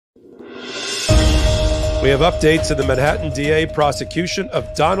We have updates in the Manhattan DA prosecution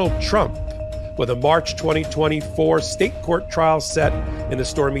of Donald Trump with a March 2024 state court trial set in the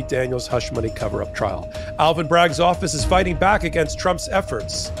Stormy Daniels hush money cover-up trial. Alvin Bragg's office is fighting back against Trump's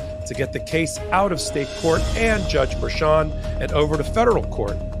efforts to get the case out of state court and Judge Merchan and over to federal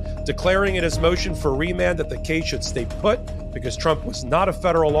court, declaring in his motion for remand that the case should stay put because Trump was not a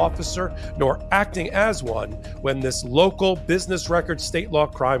federal officer nor acting as one when this local business record state law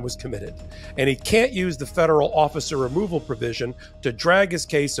crime was committed. And he can't use the federal officer removal provision to drag his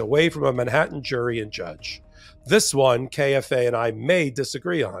case away from a Manhattan jury and judge. This one, KFA and I may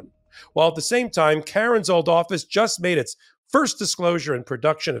disagree on. While at the same time, Karen's old office just made its first disclosure and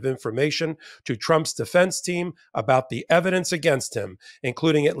production of information to Trump's defense team about the evidence against him,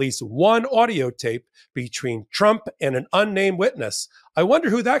 including at least one audio tape between Trump and an unnamed witness. I wonder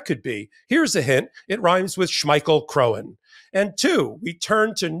who that could be. Here's a hint. It rhymes with Michael Popok. And two, we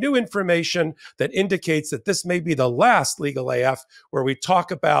turn to new information that indicates that this may be the last Legal AF where we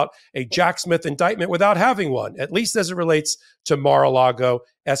talk about a Jack Smith indictment without having one, at least as it relates to Mar-a-Lago,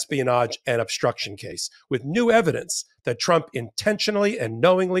 espionage, and obstruction case, with new evidence that Trump intentionally and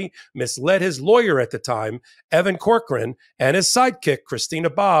knowingly misled his lawyer at the time, Evan Corcoran, and his sidekick, Christina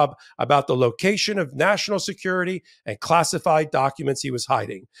Bobb, about the location of national security and classified documents he was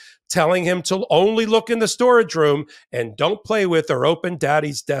hiding, telling him to only look in the storage room and don't play with or open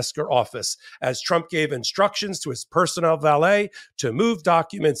daddy's desk or office, as Trump gave instructions to his personnel valet to move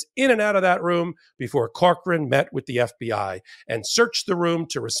documents in and out of that room before Corcoran met with the FBI and searched the room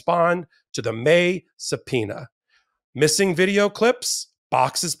to respond to the May subpoena. Missing video clips,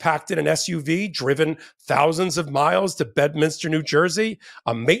 boxes packed in an SUV, driven thousands of miles to Bedminster, New Jersey,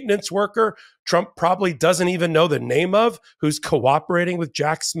 a maintenance worker Trump probably doesn't even know the name of, who's cooperating with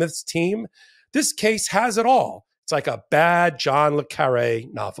Jack Smith's team. This case has it all. It's like a bad John le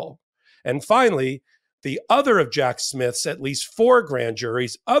Carré novel. And finally, the other of Jack Smith's at least 4 grand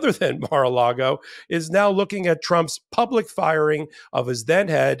juries, other than Mar-a-Lago, is now looking at Trump's public firing of his then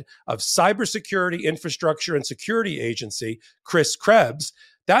head of Cybersecurity, Infrastructure, and Security Agency, Chris Krebs.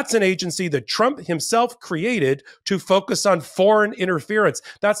 That's an agency that Trump himself created to focus on foreign interference.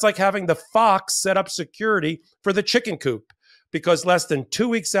 That's like having the fox set up security for the chicken coop. Because less than 2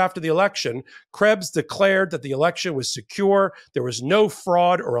 weeks after the election, Krebs declared that the election was secure, there was no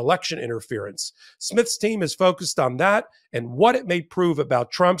fraud or election interference. Smith's team is focused on that and what it may prove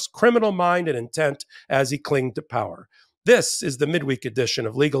about Trump's criminal mind and intent as he clinged to power. This is the midweek edition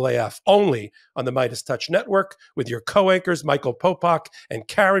of Legal AF, only on the MeidasTouch Network, with your co-anchors Michael Popok and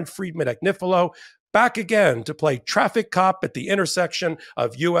Karen Friedman Agnifilo, back again to play traffic cop at the intersection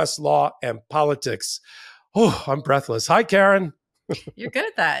of U.S. law and politics. Oh, I'm breathless. Hi, Karen. You're good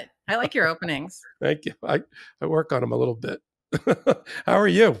at that. I like your openings. Thank you. I work on them a little bit. How are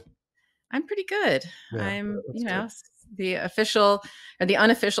you? I'm pretty good. Yeah, I'm, good. the official or the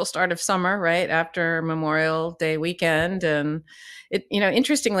unofficial start of summer, right after Memorial Day weekend. And it,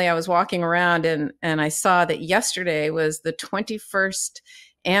 interestingly, I was walking around and I saw that yesterday was the 21st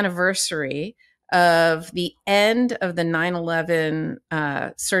anniversary of the end of the 9/11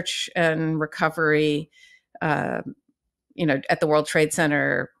 search and recovery. At the World Trade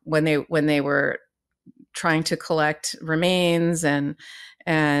Center when they were trying to collect remains and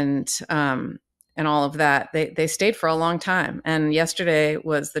all of that, they stayed for a long time. And yesterday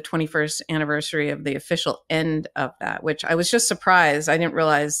was the 21st anniversary of the official end of that, which I was just surprised. I didn't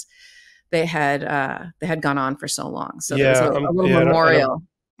realize they had gone on for so long. So Yeah, there was a little memorial.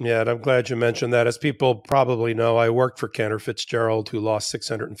 And I'm glad you mentioned that. As people probably know, I worked for Cantor Fitzgerald, who lost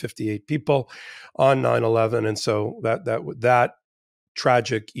 658 people on 9/11. And so that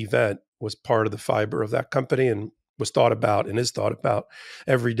tragic event was part of the fiber of that company and was thought about and is thought about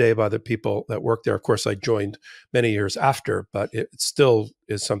every day by the people that work there. Of course, I joined many years after, but it still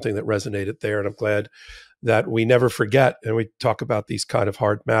is something that resonated there. And I'm glad that we never forget and we talk about these kind of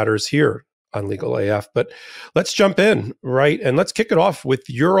hard matters here on Legal AF. But let's jump in, right? And let's kick it off with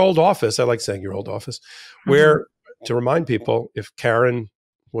your old office. I like saying your old office, where, to remind people, if Karen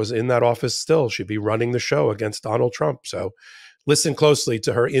was in that office still, she'd be running the show against Donald Trump. So listen closely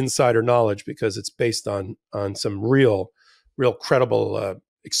to her insider knowledge, because it's based on some real credible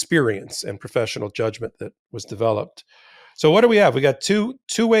experience and professional judgment that was developed. So what do we have? We got two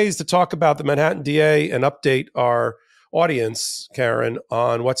ways to talk about the Manhattan DA and update our audience, Karen,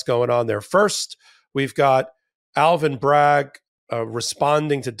 on what's going on there. First, we've got Alvin Bragg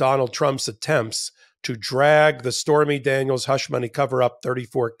responding to Donald Trump's attempts to drag the Stormy Daniels hush money cover-up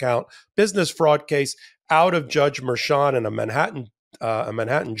 34-count business fraud case out of Judge Merchan and a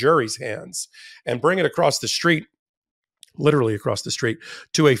Manhattan jury's hands and bring it across the street literally across the street,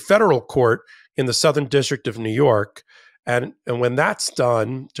 to a federal court in the Southern District of New York. And when that's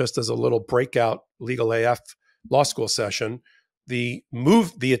done, just as a little breakout legal AF law school session, the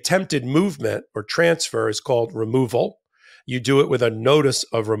attempted movement or transfer is called removal. You do it with a notice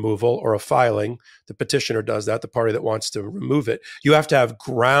of removal or a filing. The petitioner does that, the party that wants to remove it. You have to have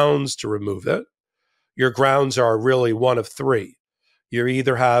grounds to remove it. Your grounds are really one of three.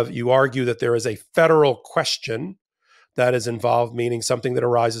 You argue that there is a federal question that is involved, meaning something that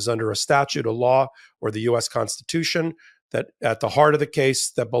arises under a statute, a law, or the U.S. Constitution, that at the heart of the case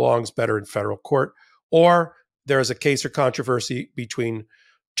that belongs better in federal court, or there is a case or controversy between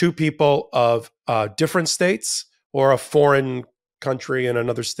two people of different states, or a foreign country and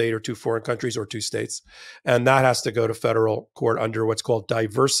another state, or two foreign countries, or two states. And that has to go to federal court under what's called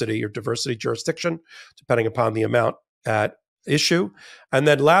diversity jurisdiction, depending upon the amount at issue. And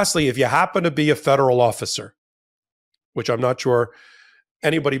then lastly, if you happen to be a federal officer, which I'm not sure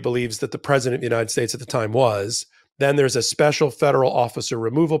anybody believes that the president of the United States at the time was, then there's a special federal officer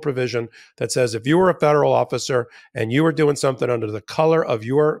removal provision that says if you were a federal officer and you were doing something under the color of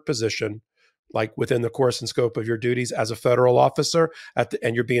your position, like within the course and scope of your duties as a federal officer,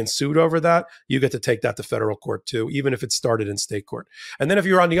 and you're being sued over that, you get to take that to federal court too, even if it started in state court. And then if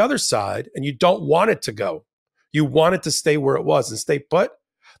you're on the other side and you don't want it to go, you want it to stay where it was and stay put,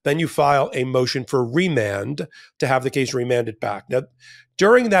 then you file a motion for remand to have the case remanded back. Now,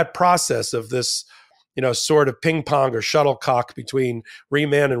 during that process of this, sort of ping pong or shuttlecock between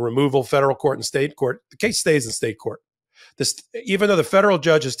remand and removal, federal court and state court, the case stays in state court. Even though the federal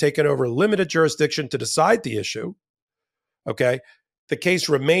judge has taken over limited jurisdiction to decide the issue, okay, the case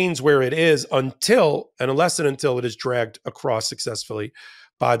remains where it is unless and until it is dragged across successfully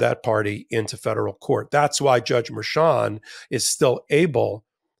by that party into federal court. That's why Judge Merchan is still able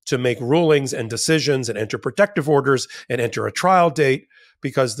to make rulings and decisions and enter protective orders and enter a trial date,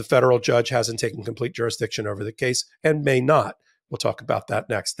 because the federal judge hasn't taken complete jurisdiction over the case and may not. We'll talk about that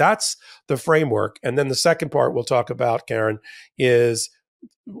next. That's the framework. And then the second part we'll talk about, Karen, is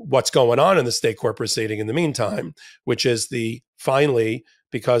what's going on in the state court proceeding in the meantime, which is finally,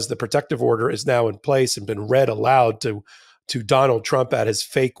 because the protective order is now in place and been read aloud to Donald Trump at his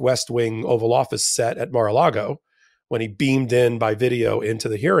fake West Wing Oval Office set at Mar-a-Lago, when he beamed in by video into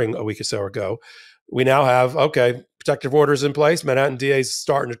the hearing a week or so ago, we now have, protective orders in place. Manhattan DA is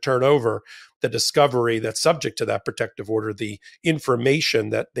starting to turn over the discovery that's subject to that protective order, the information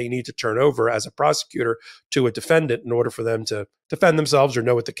that they need to turn over as a prosecutor to a defendant in order for them to defend themselves or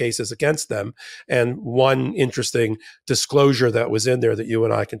know what the case is against them. And one interesting disclosure that was in there that you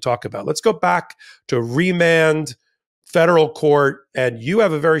and I can talk about. Let's go back to remand, federal court, and you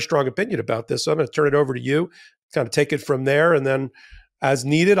have a very strong opinion about this. So I'm going to turn it over to you, kind of take it from there, and then as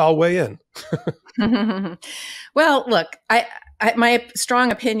needed, I'll weigh in. Well, look, my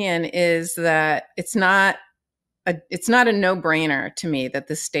strong opinion is that it's not a no-brainer to me that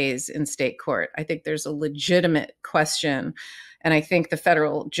this stays in state court. I think there's a legitimate question, and I think the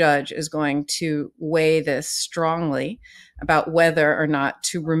federal judge is going to weigh this strongly about whether or not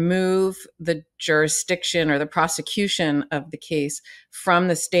to remove the jurisdiction or the prosecution of the case from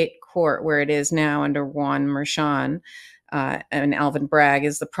the state court where it is now under Juan Merchan, and Alvin Bragg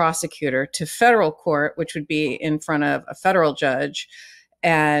is the prosecutor, to federal court, which would be in front of a federal judge,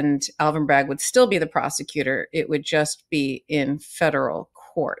 and Alvin Bragg would still be the prosecutor. It would just be in federal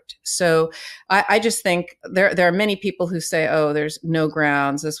court. So I just think there are many people who say, oh, there's no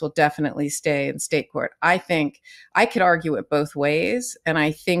grounds, this will definitely stay in state court. I think I could argue it both ways, and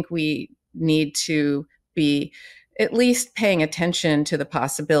I think we need to be at least paying attention to the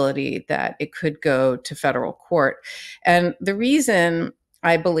possibility that it could go to federal court. And the reason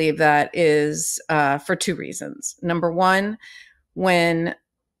I believe that is for two reasons. Number one, when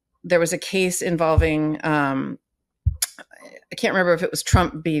there was a case involving, I can't remember if it was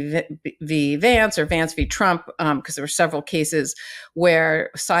Trump v. Vance or Vance v. Trump, because there were several cases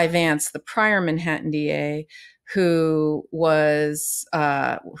where Cy Vance, the prior Manhattan DA, who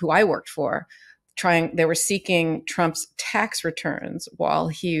I worked for, they were seeking Trump's tax returns while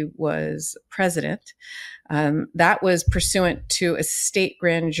he was president. That was pursuant to a state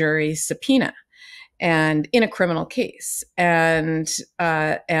grand jury subpoena and in a criminal case. And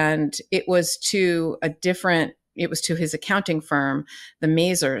it was to his accounting firm, the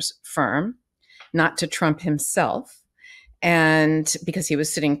Mazars firm, not to Trump himself. And because he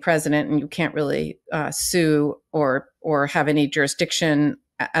was sitting president, and you can't really sue or have any jurisdiction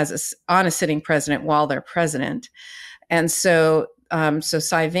on a sitting president while they're president. And so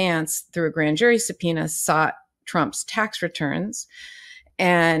Cy Vance, through a grand jury subpoena, sought Trump's tax returns.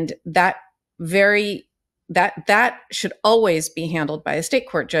 And that very that should always be handled by a state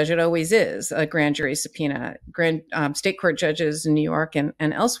court judge. It always is a grand jury subpoena. State court judges in New York and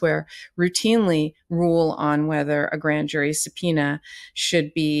elsewhere routinely rule on whether a grand jury subpoena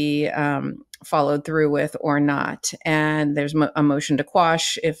should be followed through with or not. And there's a motion to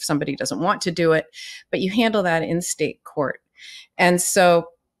quash if somebody doesn't want to do it, but you handle that in state court. And so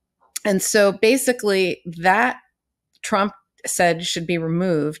basically that Trump said should be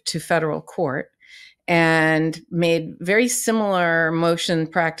removed to federal court, and made very similar motion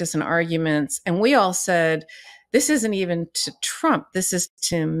practice and arguments. And we all said, this isn't even to Trump, this is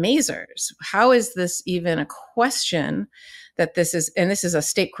to Mazars. How is this even a question that this is, and this is a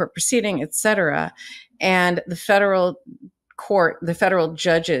state court proceeding, et cetera. And the federal court, the federal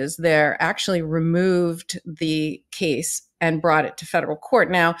judges there actually removed the case and brought it to federal court.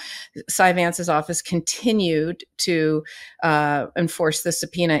 Now, Cy Vance's office continued to enforce the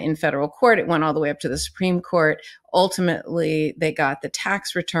subpoena in federal court. It went all the way up to the Supreme Court. Ultimately, they got the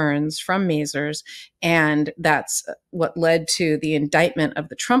tax returns from Mazars, and that's what led to the indictment of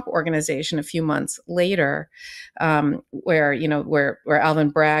the Trump Organization a few months later, where Alvin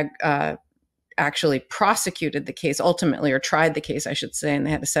Bragg actually prosecuted the case ultimately, or tried the case, I should say, and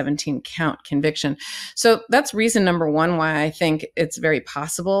they had a 17-count conviction. So that's reason number one why I think it's very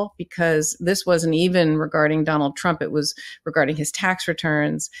possible, because this wasn't even regarding Donald Trump. It was regarding his tax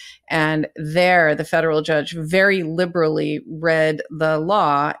returns. And there, the federal judge very liberally read the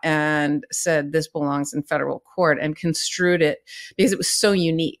law and said this belongs in federal court, and construed it because it was so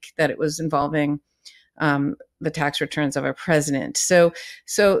unique that it was involving the tax returns of a president. So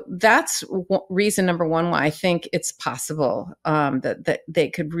that's reason number one why I think it's possible that they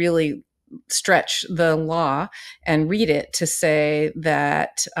could really stretch the law and read it to say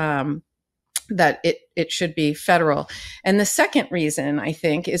that it should be federal. And the second reason, I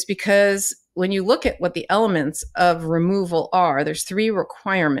think, is because when you look at what the elements of removal are, there's three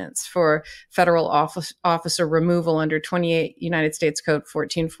requirements for federal officer removal under 28 United States Code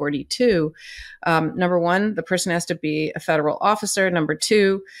 1442. Number one, the person has to be a federal officer. Number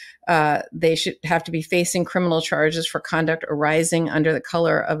two, they should have to be facing criminal charges for conduct arising under the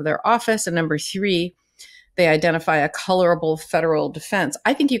color of their office. And number three, they identify a colorable federal defense.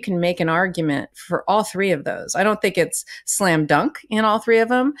 I think you can make an argument for all three of those. I don't think it's slam dunk in all three of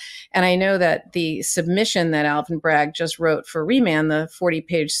them. And I know that the submission that Alvin Bragg just wrote for remand, the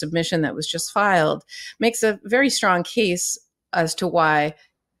 40-page submission that was just filed, makes a very strong case as to why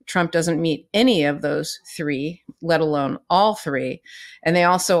Trump doesn't meet any of those three, let alone all three. And they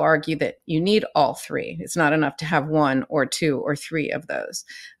also argue that you need all three. It's not enough to have one or two or three of those.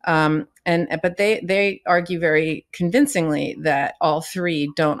 But they argue very convincingly that all three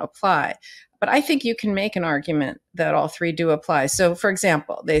don't apply. But I think you can make an argument that all three do apply. So, for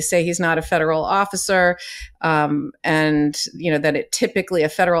example, they say he's not a federal officer, and that typically a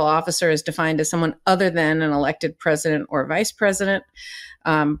federal officer is defined as someone other than an elected president or vice president.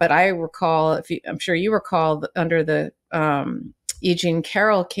 But I recall, I'm sure you recall, under the E. Jean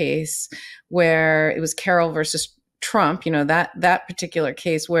Carroll case, where it was Carroll versus Trump, that particular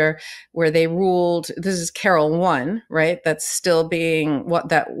case where they ruled, this is Carroll 1, right? That's still being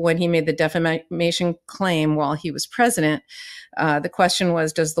when he made the defamation claim while he was president. The question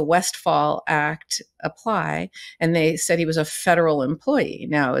was, does the Westfall Act apply? And they said he was a federal employee.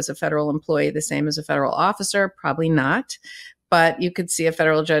 Now, is a federal employee the same as a federal officer? Probably not. But you could see a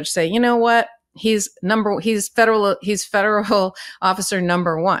federal judge say, you know what? He's federal officer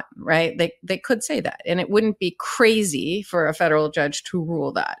number one, right? They could say that, and it wouldn't be crazy for a federal judge to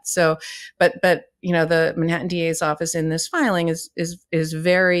rule that. So, but the Manhattan DA's office in this filing is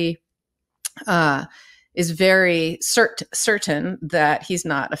very certain that he's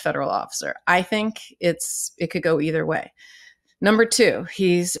not a federal officer. I think it could go either way. Number two,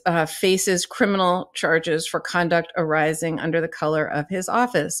 he faces criminal charges for conduct arising under the color of his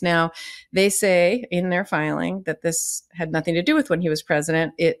office. Now, they say in their filing that this had nothing to do with when he was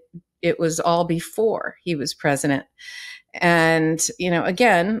president. It was all before he was president. And,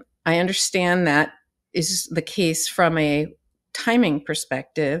 again, I understand that is the case from a timing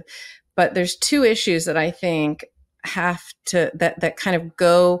perspective, but there's two issues that I think that kind of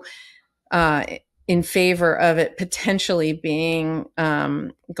go in favor of it potentially being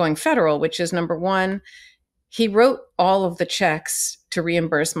going federal, which is number one, he wrote all of the checks to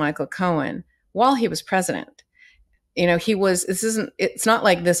reimburse Michael Cohen while he was president. It's not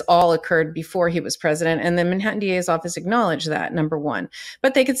like this all occurred before he was president, and the Manhattan DA's office acknowledged that, number one.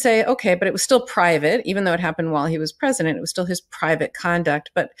 But they could say, okay, but it was still private, even though it happened while he was president, it was still his private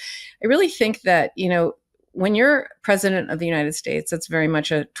conduct. But I really think that, when you're president of the United States, it's very much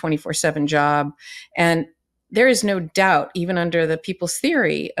a 24/7 job. And there is no doubt, even under the people's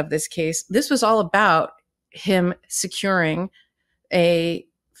theory of this case, this was all about him securing a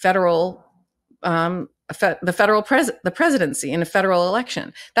federal, the presidency in a federal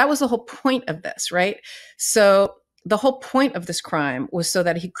election. That was the whole point of this, right? So the whole point of this crime was so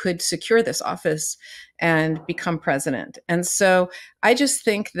that he could secure this office and become president. And so I just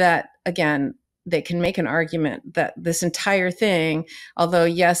think that, again, they can make an argument that this entire thing, although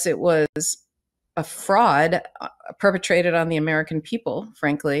yes, it was a fraud perpetrated on the American people,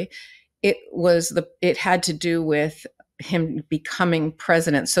 frankly, it had to do with him becoming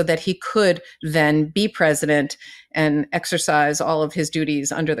president so that he could then be president and exercise all of his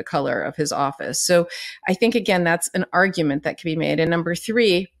duties under the color of his office. So I think, again, that's an argument that can be made. And number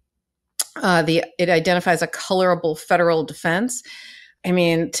three, it identifies a colorable federal defense. I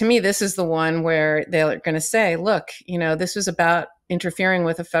mean, to me, this is the one where they're going to say, look, this was about interfering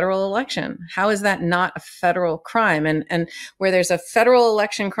with a federal election. How is that not a federal crime? And where there's a federal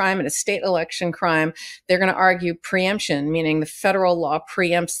election crime and a state election crime, they're going to argue preemption, meaning the federal law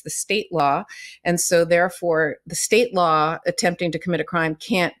preempts the state law. And so therefore, the state law attempting to commit a crime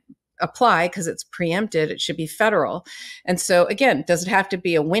can't apply because it's preempted. It should be federal. And so again, does it have to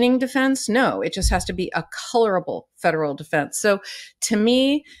be a winning defense? No, it just has to be a colorable federal defense. So to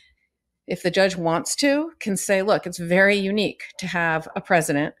me, if the judge wants to, can say, look, it's very unique to have a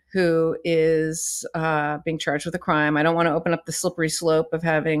president who is being charged with a crime. I don't want to open up the slippery slope of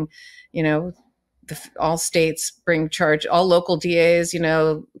having, all states bring charge, all local DAs,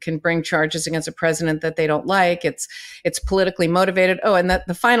 can bring charges against a president that they don't like. It's politically motivated. Oh, and that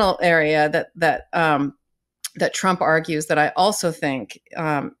the final area that Trump argues that I also think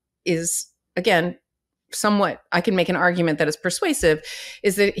is, again, somewhat, I can make an argument that is persuasive,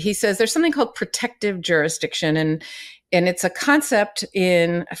 is that he says there's something called protective jurisdiction. And it's a concept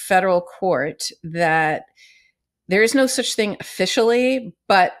in a federal court that there is no such thing officially,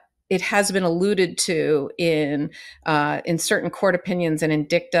 but it has been alluded to in certain court opinions and in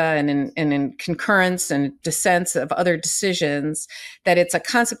dicta and in concurrence and dissents of other decisions, that it's a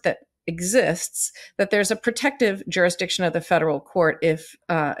concept that exists, that there's a protective jurisdiction of the federal court if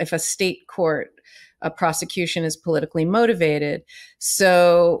a state court a prosecution is politically motivated.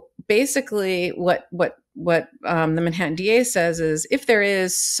 So basically what the Manhattan DA says is, if there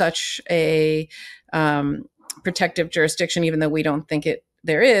is such a protective jurisdiction, even though we don't think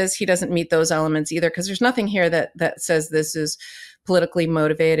there is, he doesn't meet those elements either, because there's nothing here that says this is politically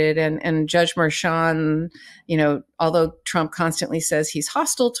motivated. And Judge Merchan, although Trump constantly says he's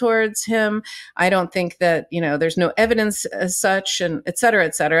hostile towards him, I don't think that, there's no evidence as such, and et cetera,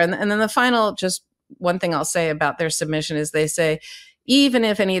 et cetera. And then the final, just one thing I'll say about their submission is they say, even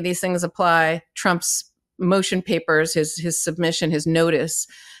if any of these things apply, Trump's motion papers, his submission, his notice,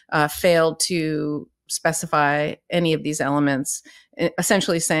 failed to specify any of these elements,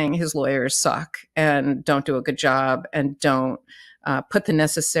 essentially saying his lawyers suck and don't do a good job and don't put the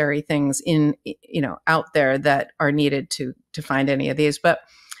necessary things in, out there that are needed to find any of these. But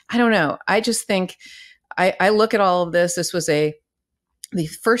I don't know. I just think I look at all of this. This was the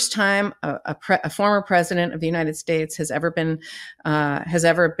first time a former president of the United States has ever been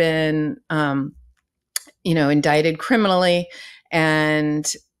indicted criminally,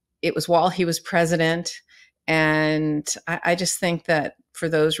 and it was while he was president. And I just think that for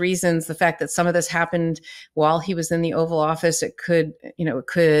those reasons, the fact that some of this happened while he was in the Oval Office, there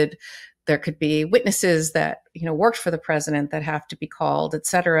could be witnesses that worked for the president that have to be called, et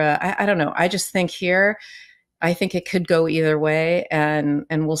cetera. I don't know. I just think here, I think it could go either way, and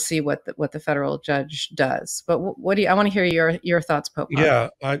we'll see what the federal judge does. But what do you? I want to hear your thoughts, Popok. Yeah,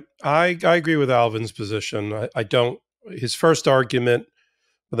 I agree with Alvin's position. I don't. His first argument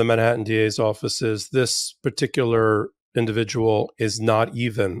for the Manhattan DA's office is this particular individual is not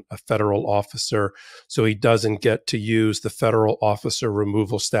even a federal officer, so he doesn't get to use the federal officer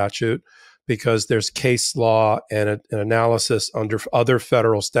removal statute, because there's case law and an analysis under other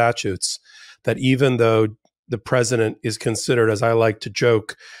federal statutes that even though the president is considered, as I like to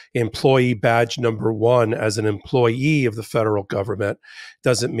joke, employee badge number one as an employee of the federal government,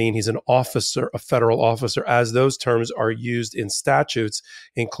 doesn't mean he's an officer, a federal officer, as those terms are used in statutes,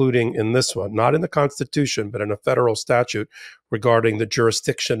 including in this one, not in the Constitution, but in a federal statute regarding the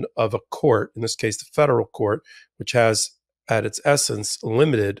jurisdiction of a court, in this case, the federal court, which has at its essence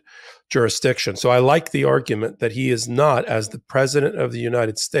limited jurisdiction. So I like the argument that he is not, as the president of the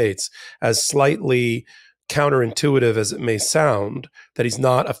United States, as slightly counterintuitive as it may sound, that he's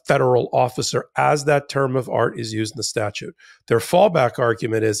not a federal officer as that term of art is used in the statute. Their fallback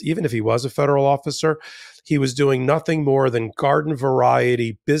argument is, even if he was a federal officer, he was doing nothing more than garden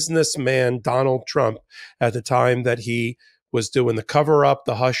variety businessman Donald Trump at the time that he was doing the cover up,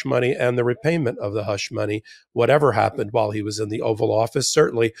 the hush money, and the repayment of the hush money. Whatever happened while he was in the Oval Office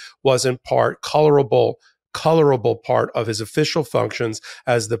certainly wasn't colorable part of his official functions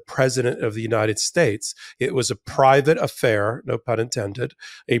as the president of the United States. It was a private affair, no pun intended,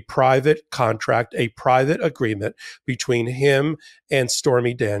 a private contract, a private agreement between him and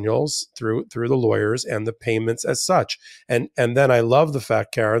Stormy Daniels through the lawyers and the payments as such. And then I love the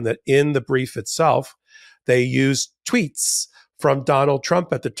fact, Karen, that in the brief itself, they used tweets from Donald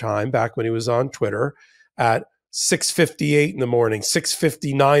Trump at the time, back when he was on Twitter, at 6:58 in the morning,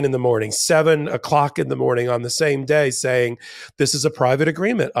 6:59 in the morning, 7 o'clock in the morning on the same day, saying this is a private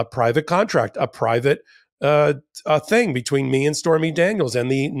agreement, a private contract, a private thing between me and Stormy Daniels and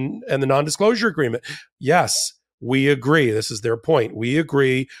the non-disclosure agreement. Yes, we agree. This is their point. We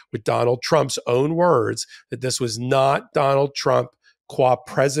agree with Donald Trump's own words that this was not Donald Trump qua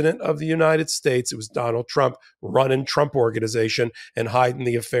president of the United States. It was Donald Trump running Trump Organization and hiding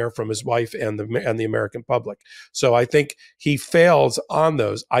the affair from his wife and the American public. So I think he fails on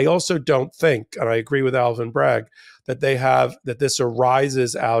those. I also don't think, and I agree with Alvin Bragg, that this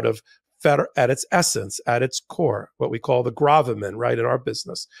arises out of at its essence, at its core, what we call the gravamen, right, in our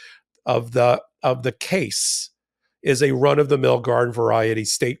business, of the case is a run-of-the-mill garden variety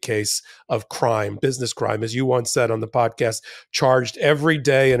state case of crime, business crime, as you once said on the podcast, charged every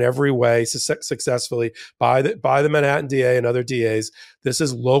day in every way successfully by the Manhattan DA and other DAs. This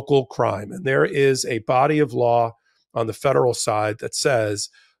is local crime, and there is a body of law on the federal side that says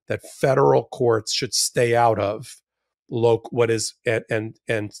that federal courts should stay out of what is and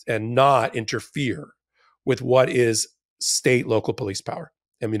not interfere with what is state local police power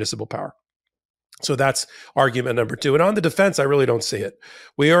and municipal power. So that's argument number two. And on the defense, I really don't see it.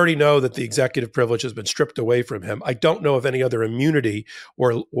 We already know that the executive privilege has been stripped away from him. I don't know of any other immunity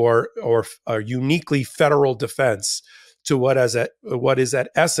or a uniquely federal defense to what is at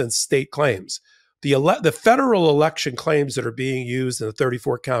essence state claims. The federal election claims that are being used in the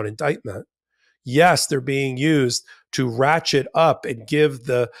 34-count indictment, yes, they're being used to ratchet up and give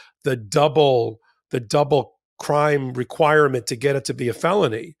the double crime requirement to get it to be a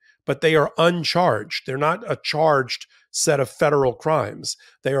felony. But they are uncharged. They're not a charged set of federal crimes.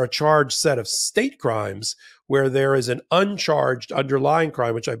 They are a charged set of state crimes where there is an uncharged underlying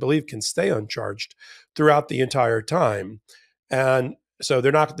crime, which I believe can stay uncharged throughout the entire time. And so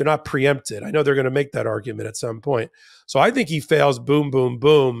they're not preempted. I know they're going to make that argument at some point. So I think he fails, boom, boom,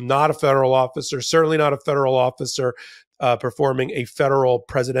 boom, not a federal officer, certainly not a federal officer performing a federal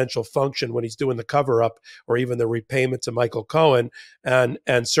presidential function when he's doing the cover-up or even the repayment to Michael Cohen, and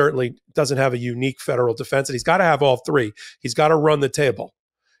certainly doesn't have a unique federal defense. And he's got to have all three. He's got to run the table.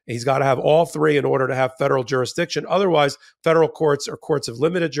 He's got to have all three in order to have federal jurisdiction. Otherwise, federal courts are courts of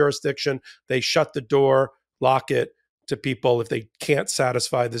limited jurisdiction. They shut the door, lock it to people if they can't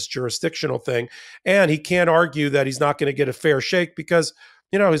satisfy this jurisdictional thing. And he can't argue that he's not going to get a fair shake because,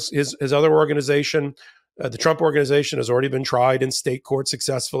 you know, his other organization, the Trump Organization, has already been tried in state court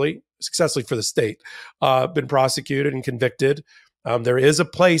successfully for the state, been prosecuted and convicted. There is a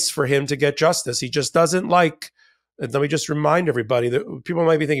place for him to get justice. He just doesn't like, and let me just remind everybody that people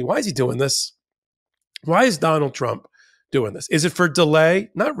might be thinking, why is he doing this? Why is Donald Trump doing this? Is it for delay?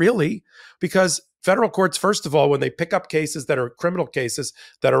 Not really, because federal courts, first of all, when they pick up cases that are criminal cases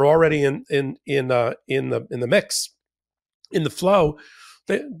that are already in the mix, in the flow,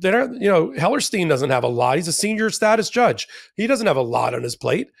 they're, you know, Hellerstein doesn't have a lot. He's a senior status judge. He doesn't have a lot on his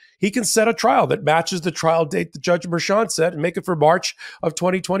plate. He can set a trial that matches the trial date that Judge Merchan set and make it for March of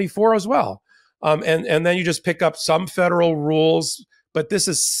 2024 as well. And then you just pick up some federal rules, but this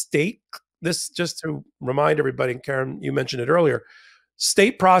is state. This, just to remind everybody, and Karen, you mentioned it earlier,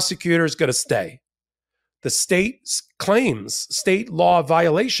 state prosecutor is going to stay. The state claims, state law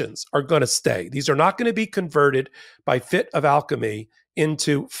violations are going to stay. These are not going to be converted by fit of alchemy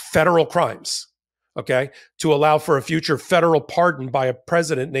into federal crimes, okay, to allow for a future federal pardon by a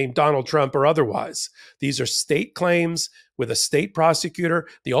president named Donald Trump or otherwise. These are state claims with a state prosecutor.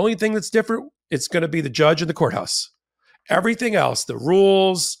 The only thing that's different, it's going to be the judge in the courthouse. Everything else, the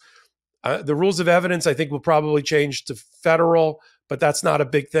rules of evidence, I think will probably change to federal, but that's not a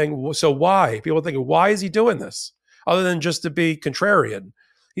big thing. So why? People are thinking, why is he doing this? Other than just to be contrarian.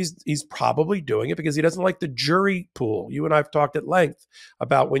 He's probably doing it because he doesn't like the jury pool. You and I have talked at length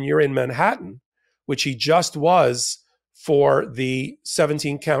about when you're in Manhattan, which he just was for the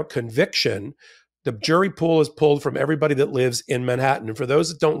 17-count conviction. The jury pool is pulled from everybody that lives in Manhattan. And for those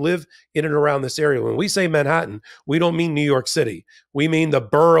that don't live in and around this area, when we say Manhattan, we don't mean New York City. We mean the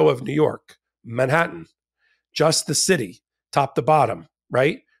borough of New York, Manhattan, just the city, top to bottom,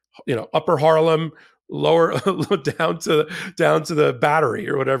 right? You know, Upper Harlem, lower down to the Battery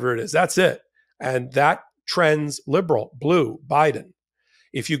or whatever it is. That's it. And that trends liberal, blue, Biden.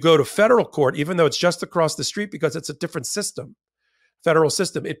 If you go to federal court, even though it's just across the street because it's a different system, federal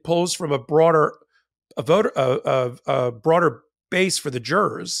system, it pulls from a broader base for the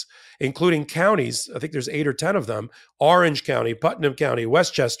jurors, including counties. I think there's 8 or 10 of them: Orange County, Putnam County,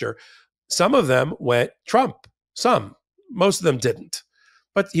 Westchester. Some of them went Trump. Most of them didn't.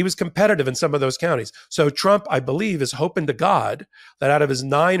 But he was competitive in some of those counties. So Trump, I believe, is hoping to God that out of his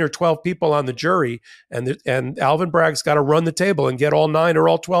 9 or 12 people on the jury, and Alvin Bragg's got to run the table and get all 9 or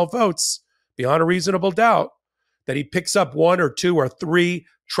all 12 votes beyond a reasonable doubt, that he picks up 1 or 2 or 3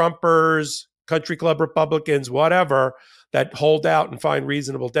 Trumpers, country club Republicans, whatever, that hold out and find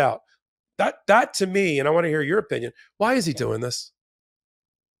reasonable doubt. That to me, and I want to hear your opinion, why is he doing this?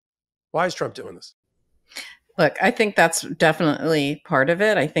 Why is Trump doing this? Look, I think that's definitely part of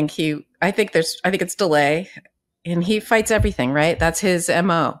it. I think it's delay, and he fights everything, right? That's his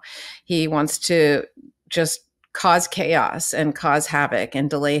MO. He wants to just cause chaos and cause havoc and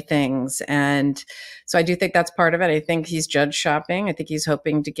delay things. And so I do think that's part of it. I think he's judge shopping. I think he's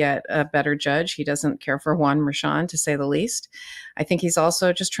hoping to get a better judge. He doesn't care for Juan Merchan, to say the least. I think he's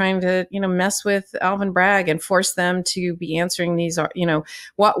also just trying to, mess with Alvin Bragg and force them to be answering these,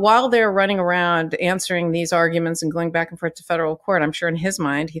 while they're running around answering these arguments and going back and forth to federal court. I'm sure in his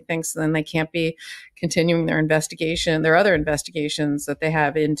mind, he thinks then they can't be continuing their other investigations that they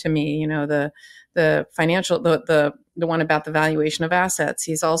have into me, the financial, the one about the valuation of assets.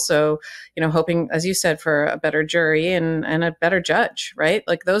 He's also, hoping, as you said, for a better jury and a better judge, right?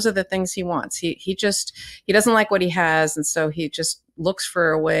 Like, those are the things he wants. He doesn't like what he has. And so he just looks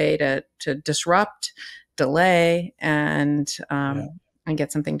for a way to disrupt, delay, and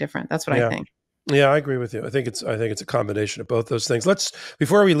get something different. That's what I think. Yeah, I agree with you. I think it's a combination of both those things.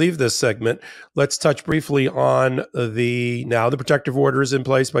 Before we leave this segment, let's touch briefly on the protective order is in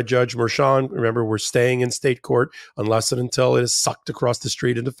place by Judge Merchan. Remember, we're staying in state court unless and until it is sucked across the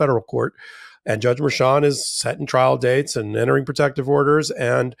street into federal court. And Judge Merchan is setting trial dates and entering protective orders.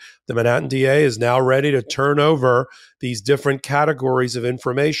 And the Manhattan DA is now ready to turn over these different categories of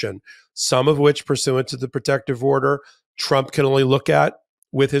information, some of which, pursuant to the protective order, Trump can only look at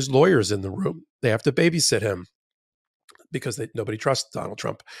with his lawyers in the room. They have to babysit him because nobody trusts Donald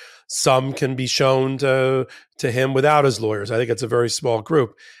Trump. Some can be shown to him without his lawyers. I think it's a very small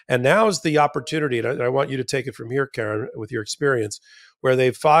group. And now is the opportunity, and I want you to take it from here, Karen, with your experience, where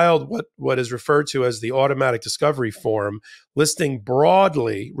they've filed what is referred to as the automatic discovery form, listing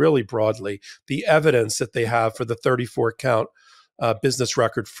broadly, really broadly, the evidence that they have for the 34-count business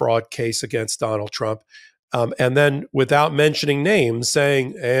record fraud case against Donald Trump. And then, without mentioning names,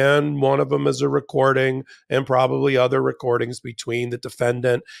 saying, and one of them is a recording and probably other recordings between the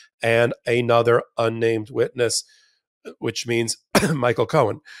defendant and another unnamed witness, which means Michael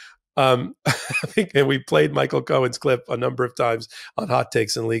Cohen. I think, and we played Michael Cohen's clip a number of times on Hot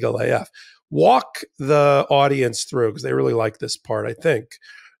Takes and Legal AF. Walk the audience through, because they really like this part, I think,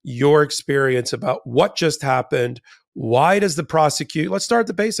 your experience about what just happened. Why does the prosecution, let's start at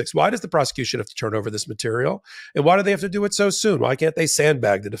the basics. Why does the prosecution have to turn over this material? And why do they have to do it so soon? Why can't they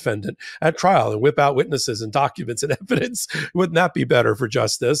sandbag the defendant at trial and whip out witnesses and documents and evidence? Wouldn't that be better for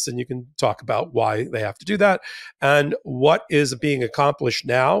justice? And you can talk about why they have to do that and what is being accomplished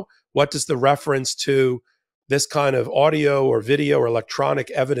now. What does the reference to this kind of audio or video or electronic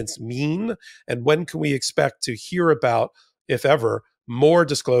evidence mean? And when can we expect to hear about, if ever, more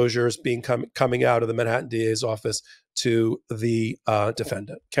disclosures coming out of the Manhattan DA's office to the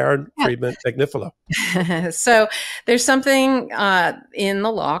defendant? Karen Friedman Agnifilo. So there's something in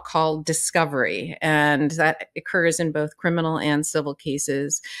the law called discovery, and that occurs in both criminal and civil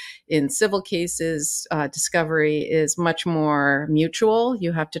cases. In civil cases, discovery is much more mutual.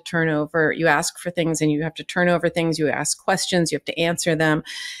 You have to you ask for things and you have to turn over things. You ask questions, you have to answer them.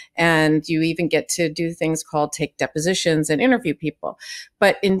 And you even get to do things called take depositions and interview people.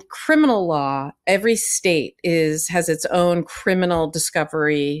 But in criminal law, every state has its own criminal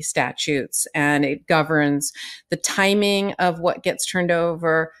discovery statutes, and it governs the timing of what gets turned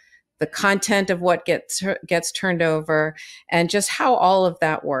over, the content of what gets turned over, and just how all of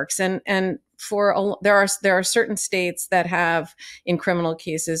that works. And there are certain states that have in criminal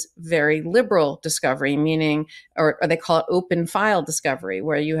cases very liberal discovery, meaning, or they call it open file discovery,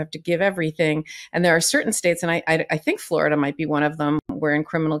 where you have to give everything. And there are certain states, and I think Florida might be one of them, where in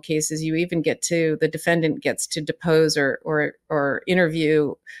criminal cases you even the defendant gets to depose or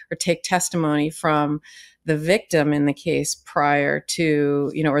interview or take testimony from the victim in the case prior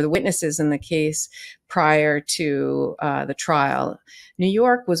to, or the witnesses in the case prior to the trial. New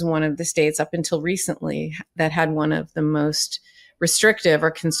York was one of the states up until recently that had one of the most restrictive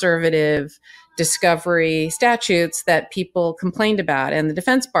or conservative discovery statutes that people complained about, and the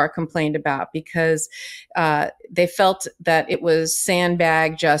defense bar complained about, because they felt that it was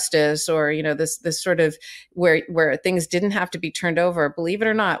sandbag justice, or this sort of where things didn't have to be turned over. Believe it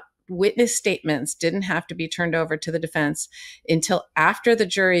or not, witness statements didn't have to be turned over to the defense until after the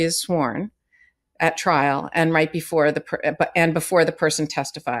jury is sworn at trial and right before before the person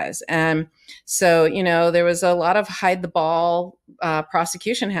testifies. And so, there was a lot of hide the ball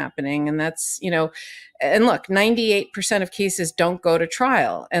prosecution happening. And that's, and look, 98% of cases don't go to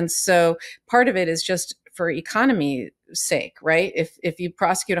trial. And so part of it is just for economy's sake, right? If you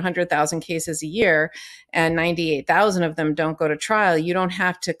prosecute 100,000 cases a year and 98,000 of them don't go to trial, you don't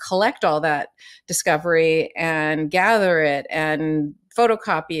have to collect all that discovery and gather it and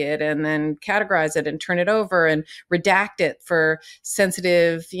photocopy it and then categorize it and turn it over and redact it for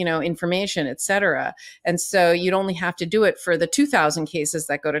sensitive, information, et cetera. And so you'd only have to do it for the 2,000 cases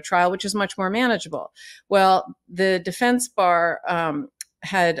that go to trial, which is much more manageable. Well, the defense bar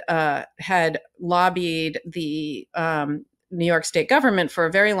had lobbied the New York state government for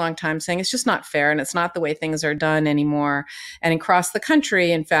a very long time, saying it's just not fair and it's not the way things are done anymore. And across the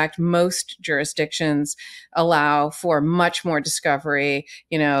country, in fact, most jurisdictions allow for much more discovery.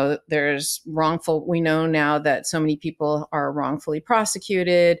 There's we know now that so many people are wrongfully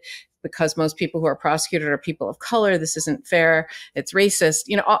prosecuted because most people who are prosecuted are people of color. This isn't fair. It's racist.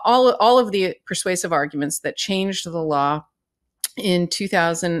 All of the persuasive arguments that changed the law in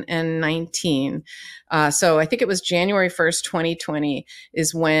 2019. So I think it was January 1st, 2020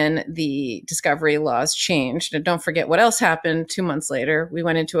 is when the discovery laws changed. And don't forget what else happened 2 months later. We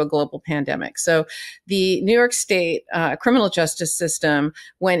went into a global pandemic. So the New York State criminal justice system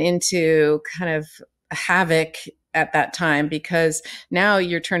went into kind of havoc at that time, because now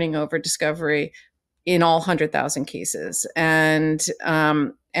you're turning over discovery in all 100,000 cases. And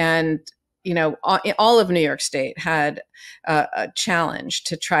all of New York State had a challenge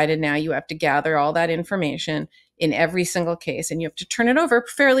to try to, now you have to gather all that information in every single case, and you have to turn it over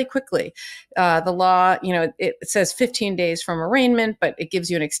fairly quickly. The law, it says 15 days from arraignment, but it gives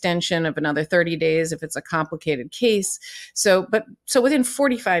you an extension of another 30 days if it's a complicated case. So within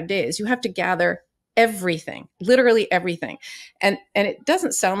 45 days, you have to gather everything, literally everything. And it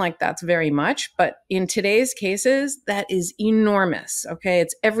doesn't sound like that's very much, but in today's cases, that is enormous. Okay.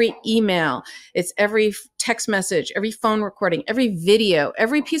 It's every email, it's every text message, every phone recording, every video,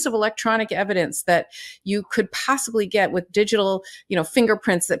 every piece of electronic evidence that you could possibly get with digital,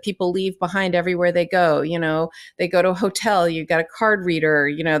 fingerprints that people leave behind everywhere they go. They go to a hotel, you got a card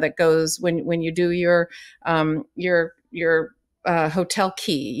reader, that goes when you do your hotel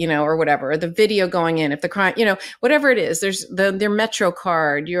key, or whatever, the video going in, if the crime, whatever it is, there's their Metro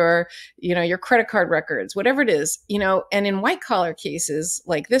card, your credit card records, whatever it is, and in white collar cases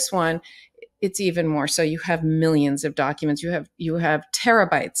like this one, it's even more so. You have millions of documents. You have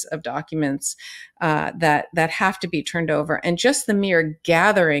terabytes of documents that have to be turned over, and just the mere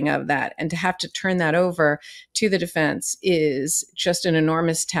gathering of that and to have to turn that over to the defense is just an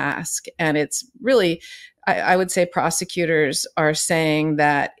enormous task. And it's really, I would say prosecutors are saying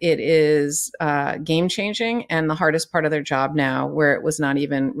that it is game changing and the hardest part of their job now, where it was not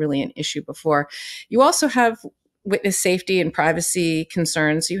even really an issue before. You also have witness safety and privacy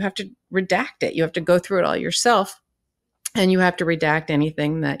concerns. You have to redact it. You have to go through it all yourself, and you have to redact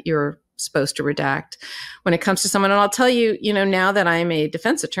anything that you're supposed to redact when it comes to someone. And I'll tell you, now that I'm a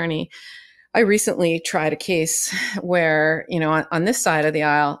defense attorney, I recently tried a case where, on this side of the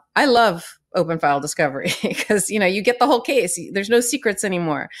aisle, I love open file discovery because, you get the whole case. There's no secrets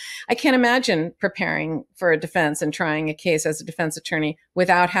anymore. I can't imagine preparing for a defense and trying a case as a defense attorney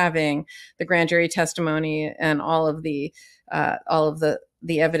without having the grand jury testimony and all of the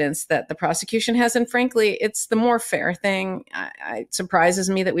evidence that the prosecution has. And frankly, it's the more fair thing. It surprises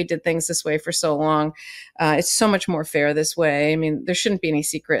me that we did things this way for so long. It's so much more fair this way. I mean, there shouldn't be any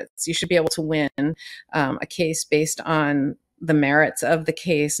secrets. You should be able to win a case based on the merits of the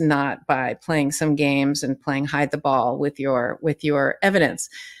case, not by playing some games and playing hide the ball with your evidence.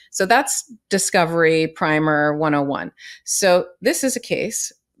 So that's discovery primer 101. So this is a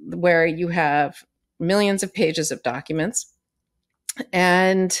case where you have millions of pages of documents,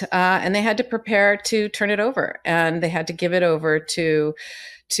 and they had to prepare to turn it over, and they had to give it over to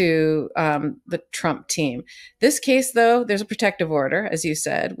the Trump team. This case, though, there's a protective order, as you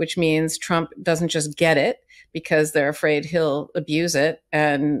said, which means Trump doesn't just get it because they're afraid he'll abuse it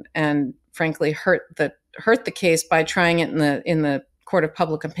and frankly hurt the case by trying it in the court of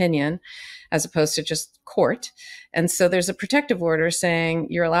public opinion, as opposed to just court. And so there's a protective order saying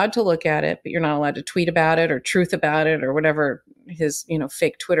you're allowed to look at it, but you're not allowed to tweet about it or truth about it or whatever his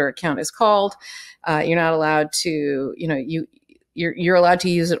fake Twitter account is called. You're not allowed to you're allowed to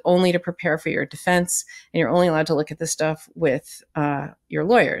use it only to prepare for your defense, and you're only allowed to look at this stuff with your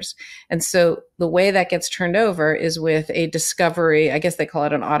lawyers. And so the way that gets turned over is with a discovery, I guess they call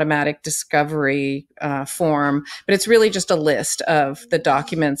it an automatic discovery form, but it's really just a list of the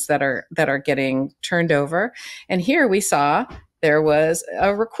documents that are getting turned over. And here we saw there was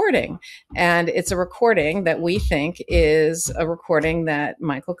a recording, and it's a recording that we think is a recording that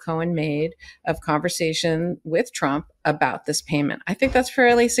Michael Cohen made of conversation with Trump about this payment. I think that's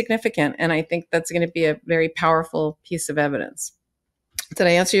fairly significant, and I think that's going to be a very powerful piece of evidence. Did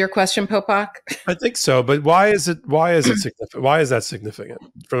I answer your question, Popok? I think so, but why is it significant? Why is that significant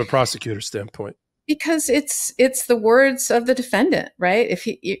from a prosecutor's standpoint? Because it's the words of the defendant, right? If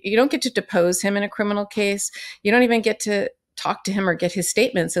you don't get to depose him in a criminal case, you don't even get to talk to him or get his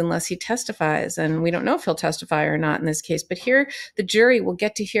statements unless he testifies. And we don't know if he'll testify or not in this case. But here, the jury will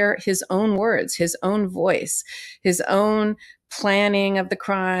get to hear his own words, his own voice, his own planning of the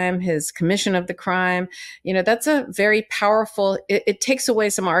crime, his commission of the crime. That's a very powerful, it takes away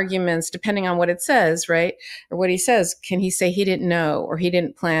some arguments depending on what it says, right? Or what he says. Can he say he didn't know, or he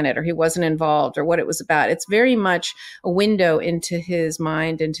didn't plan it, or he wasn't involved, or what it was about? It's very much a window into his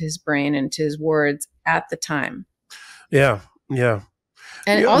mind, into his brain, into his words at the time. Yeah.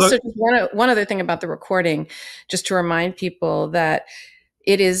 And also, just one other thing about the recording, just to remind people that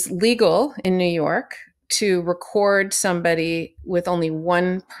it is legal in New York to record somebody with only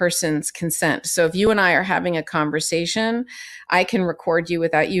one person's consent. So if you and I are having a conversation, I can record you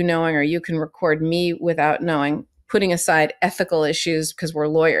without you knowing, or you can record me without knowing, putting aside ethical issues because we're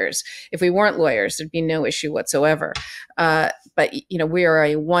lawyers. If we weren't lawyers, there'd be no issue whatsoever. But we are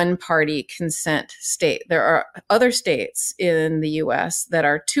a one-party consent state. There are other states in the U.S. that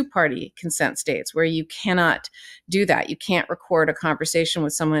are two-party consent states where you cannot do that. You can't record a conversation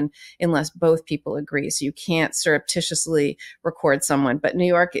with someone unless both people agree. So you can't surreptitiously record someone. But New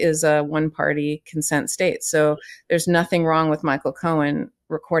York is a one-party consent state. So there's nothing wrong with Michael Cohen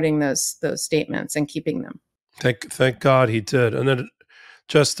recording those statements and keeping them. Thank God he did. And then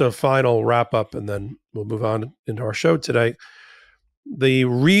just a final wrap up, and then we'll move on into our show today. The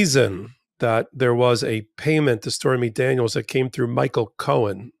reason that there was a payment to Stormy Daniels that came through Michael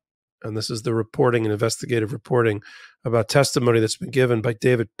Cohen, and this is the reporting and investigative reporting about testimony that's been given by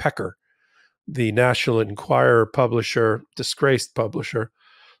David Pecker, the National Enquirer publisher, disgraced publisher,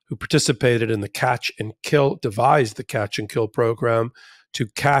 who participated in the catch and kill, devised the catch and kill program to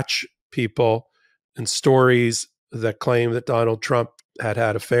catch people in stories that claim that Donald Trump had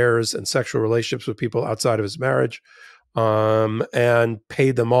affairs and sexual relationships with people outside of his marriage, and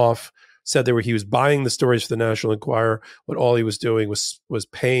paid them off. Said he was buying the stories for the National Enquirer, when all he was doing was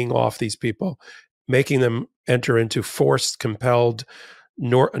paying off these people, making them enter into forced, compelled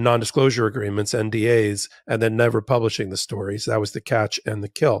non-disclosure agreements, NDAs, and then never publishing the stories. That was the catch and the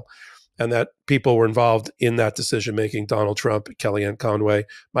kill. And that people were involved in that decision-making: Donald Trump, Kellyanne Conway,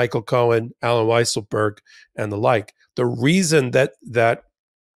 Michael Cohen, Alan Weisselberg, and the like. The reason that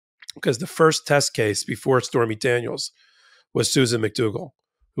because the first test case before Stormy Daniels was Susan McDougal,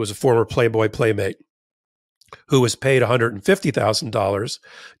 who was a former Playboy playmate, who was paid $150,000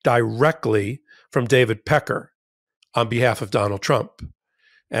 directly from David Pecker on behalf of Donald Trump.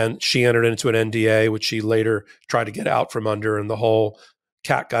 And she entered into an NDA, which she later tried to get out from under, and the whole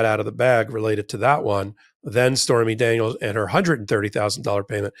cat got out of the bag related to that one. Then Stormy Daniels and her $130,000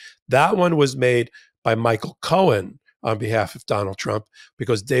 payment. That one was made by Michael Cohen on behalf of Donald Trump,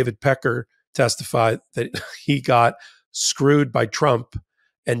 because David Pecker testified that he got screwed by Trump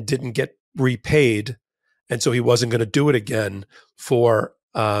and didn't get repaid. And so he wasn't going to do it again for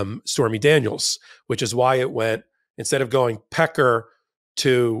Stormy Daniels, which is why it went, instead of going Pecker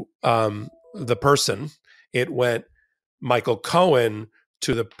to the person, it went Michael Cohen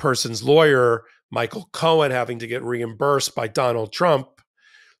to the person's lawyer, Michael Cohen having to get reimbursed by Donald Trump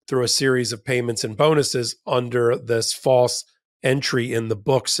through a series of payments and bonuses under this false entry in the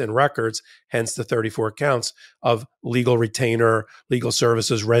books and records, hence the 34 counts of legal retainer, legal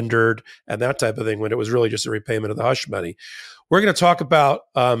services rendered, and that type of thing, when it was really just a repayment of the hush money. We're going to talk about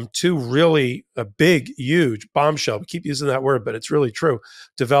two really big, huge bombshell. We keep using that word, but it's really true.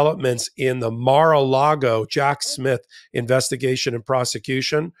 Developments in the Mar-a-Lago Jack Smith investigation and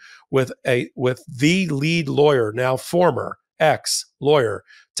prosecution with the lead lawyer, now former ex-lawyer,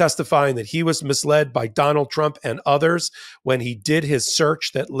 testifying that he was misled by Donald Trump and others when he did his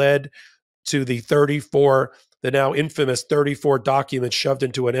search that led to the now infamous 34 documents shoved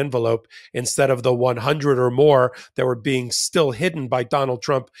into an envelope instead of the 100 or more that were being still hidden by Donald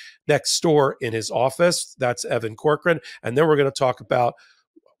Trump next door in his office. That's Evan Corcoran. And then we're going to talk about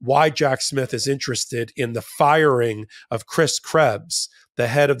why Jack Smith is interested in the firing of Chris Krebs, the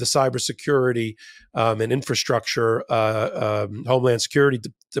head of the Cybersecurity and Infrastructure Homeland Security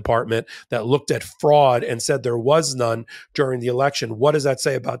Department that looked at fraud and said there was none during the election. What does that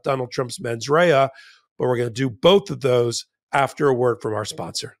say about Donald Trump's mens rea? But we're going to do both of those after a word from our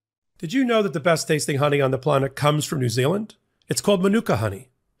sponsor. Did you know that the best tasting honey on the planet comes from New Zealand? It's called Manuka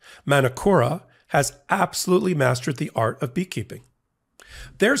honey. Manukura has absolutely mastered the art of beekeeping.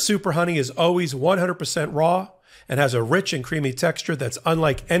 Their super honey is always 100% raw and has a rich and creamy texture that's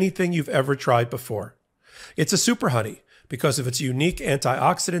unlike anything you've ever tried before. It's a super honey because of its unique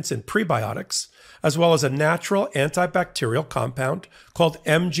antioxidants and prebiotics, as well as a natural antibacterial compound called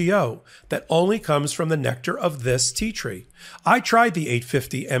MGO that only comes from the nectar of this tea tree. I tried the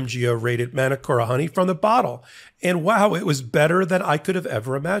 850 MGO rated Manukura honey from the bottle, and wow, it was better than I could have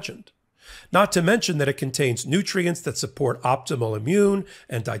ever imagined. Not to mention that it contains nutrients that support optimal immune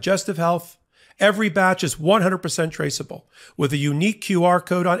and digestive health. Every batch is 100% traceable with a unique QR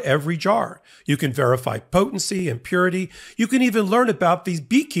code on every jar. You can verify potency and purity. You can even learn about the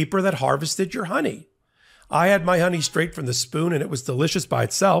beekeeper that harvested your honey. I had my honey straight from the spoon and it was delicious by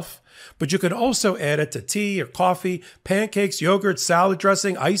itself, but you can also add it to tea or coffee, pancakes, yogurt, salad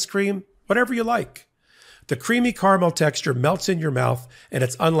dressing, ice cream, whatever you like. The creamy caramel texture melts in your mouth and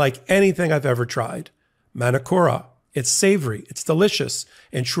it's unlike anything I've ever tried. Manukura. It's savory, it's delicious,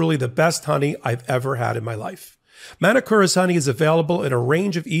 and truly the best honey I've ever had in my life. Manukura's honey is available in a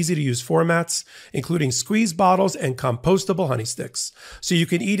range of easy-to-use formats, including squeeze bottles and compostable honey sticks, so you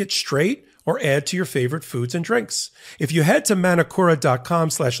can eat it straight or add to your favorite foods and drinks. If you head to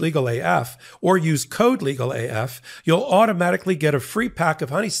manukura.com/legalaf or use code legalaf, you'll automatically get a free pack of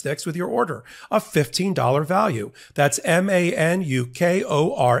honey sticks with your order, a $15 value. That's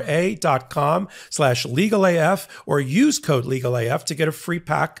manukora.com/legalaf or use code legalaf to get a free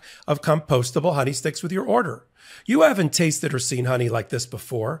pack of compostable honey sticks with your order. You haven't tasted or seen honey like this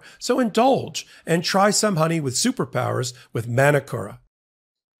before, so indulge and try some honey with superpowers with Manukura.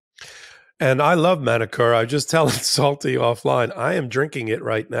 And I love Manukura. I just telling Salty offline, I am drinking it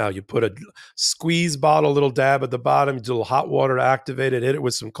right now. You put a squeeze bottle, little dab at the bottom, do a little hot water to activate it, hit it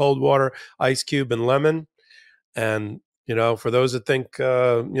with some cold water, ice cube, and lemon. And, you know, for those that think,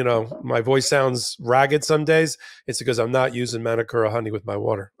 you know, my voice sounds ragged some days, it's because I'm not using Manukura honey with my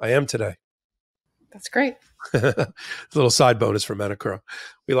water. I am today. That's great. A little side bonus for Manukura.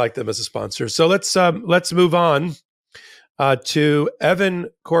 We like them as a sponsor. So let's move on to Evan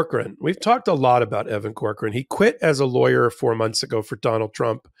Corcoran. We've talked a lot about Evan Corcoran. He quit as a lawyer 4 months ago for Donald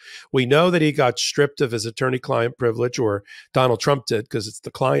Trump. We know that he got stripped of his attorney-client privilege, or Donald Trump did, because it's the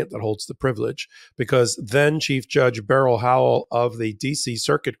client that holds the privilege, because then Chief Judge Beryl Howell of the D.C.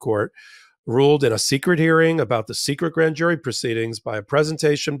 Circuit Court ruled in a secret hearing about the secret grand jury proceedings by a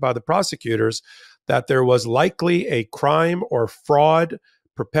presentation by the prosecutors that there was likely a crime or fraud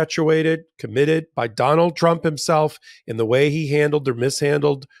committed by Donald Trump himself in the way he handled or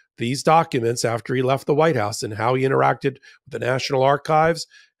mishandled these documents after he left the White House, and how he interacted with the National Archives,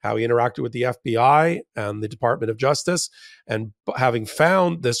 how he interacted with the FBI and the Department of Justice. And having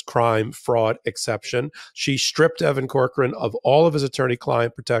found this crime fraud exception, she stripped Evan Corcoran of all of his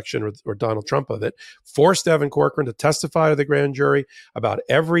attorney-client protection, or Donald Trump of it, forced Evan Corcoran to testify to the grand jury about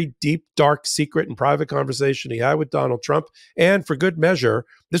every deep, dark, secret, and private conversation he had with Donald Trump. And for good measure,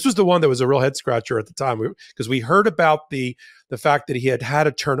 this was the one that was a real head-scratcher at the time, because we heard about the fact that he had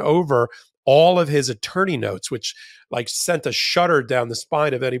to turn over all of his attorney notes, which like sent a shudder down the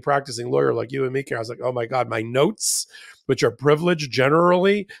spine of any practicing lawyer like you and me, Karen. I was like, oh my God, my notes, which are privileged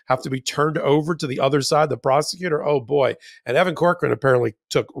generally, have to be turned over to the other side, the prosecutor. Oh boy. And Evan Corcoran apparently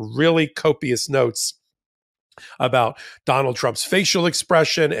took really copious notes about Donald Trump's facial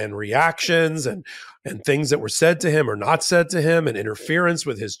expression and reactions and things that were said to him or not said to him, and interference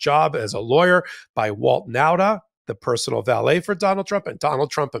with his job as a lawyer by Walt Nauta, the personal valet for Donald Trump, and Donald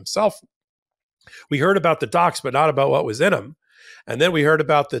Trump himself. We heard about the docs, but not about what was in them. And then we heard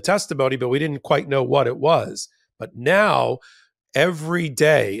about the testimony, but we didn't quite know what it was. But now, every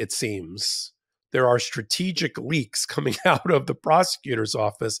day, it seems, there are strategic leaks coming out of the prosecutor's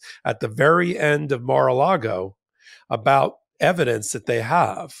office at the very end of Mar-a-Lago about evidence that they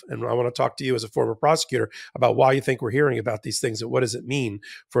have. And I want to talk to you as a former prosecutor about why you think we're hearing about these things and what does it mean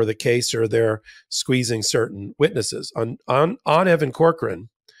for the case, or they're squeezing certain witnesses. On Evan Corcoran,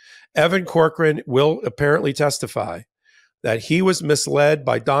 Evan Corcoran will apparently testify that he was misled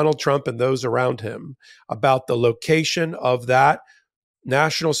by Donald Trump and those around him about the location of that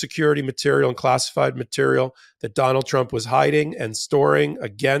national security material and classified material that Donald Trump was hiding and storing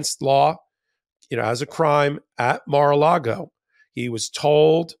against law, as a crime at Mar-a-Lago. He was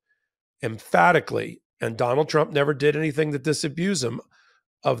told emphatically, and Donald Trump never did anything to disabuse him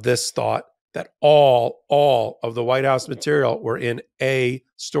of this thought, that all of the White House material were in a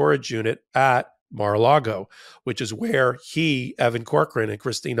storage unit at Mar-a-Lago, which is where he, Evan Corcoran, and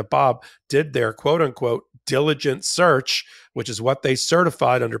Christina Bobb did their quote unquote diligent search, which is what they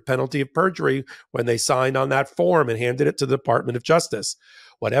certified under penalty of perjury when they signed on that form and handed it to the Department of Justice.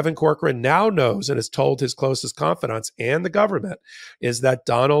 What Evan Corcoran now knows and has told his closest confidants and the government is that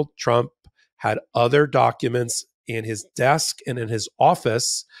Donald Trump had other documents in his desk and in his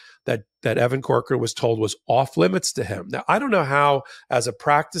office that Evan Corcoran was told was off limits to him. Now, I don't know how, as a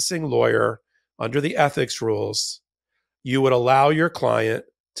practicing lawyer under the ethics rules, you would allow your client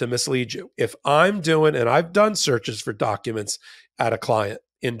to mislead you. If I'm doing, and I've done searches for documents at a client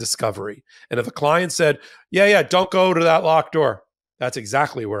in discovery, and if a client said, yeah, don't go to that locked door, that's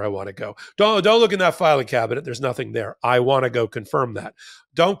exactly where I want to go. Don't look in that filing cabinet. There's nothing there. I want to go confirm that.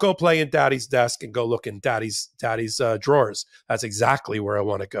 Don't go play in daddy's desk and go look in daddy's drawers. That's exactly where I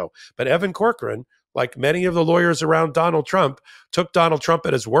want to go. But Evan Corcoran, like many of the lawyers around Donald Trump, took Donald Trump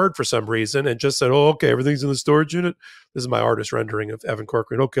at his word for some reason and just said, oh, okay, everything's in the storage unit. This is my artist rendering of Evan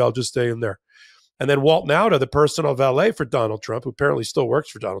Corcoran. Okay, I'll just stay in there. And then Walt Nauta, the personal valet for Donald Trump, who apparently still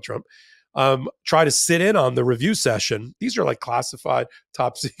works for Donald Trump, try to sit in on the review session. These are like classified,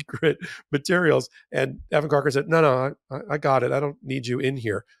 top secret materials. And Evan Corcoran said, no, I got it. I don't need you in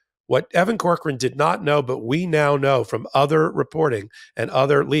here. What Evan Corcoran did not know, but we now know from other reporting and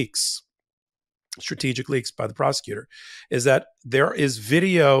other leaks, strategic leaks by the prosecutor, is that there is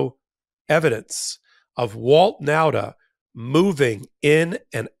video evidence of Walt Nauta moving in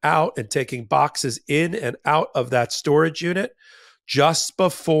and out and taking boxes in and out of that storage unit just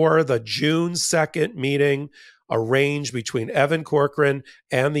before the June 2nd meeting arranged between Evan Corcoran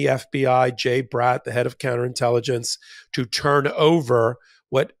and the FBI, Jay Bratt, the head of counterintelligence, to turn over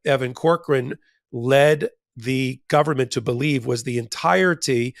what Evan Corcoran led the government to believe was the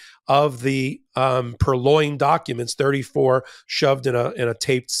entirety of the purloined documents, 34 shoved in a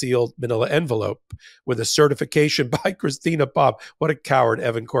taped sealed manila envelope with a certification by Christina Bobb. What a coward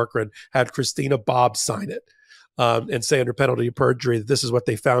Evan Corcoran had Christina Bobb sign it. And say under penalty of perjury that this is what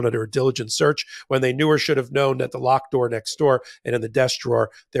they found under a diligent search, when they knew or should have known that the locked door next door and in the desk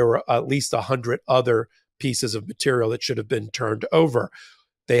drawer, there were at least 100 other pieces of material that should have been turned over.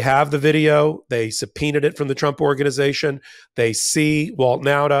 They have the video. They subpoenaed it from the Trump Organization. They see Walt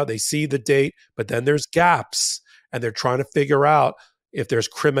Nauta. They see the date, but then there's gaps, and they're trying to figure out if there's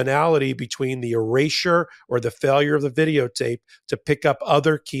criminality between the erasure or the failure of the videotape to pick up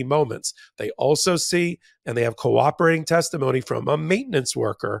other key moments. They also see, and they have cooperating testimony from a maintenance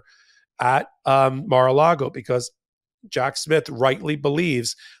worker at Mar-a-Lago, because Jack Smith rightly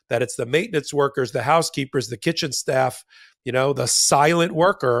believes that it's the maintenance workers, the housekeepers, the kitchen staff, the silent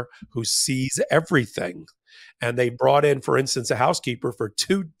worker who sees everything. And they brought in, for instance, a housekeeper for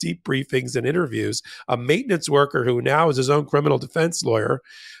 2 debriefings and interviews, a maintenance worker who now is his own criminal defense lawyer,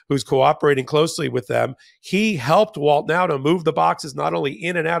 who's cooperating closely with them. He helped Walt Nauta move the boxes not only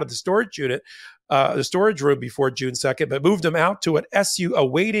in and out of the storage unit, the storage room before June 2nd, but moved them out to a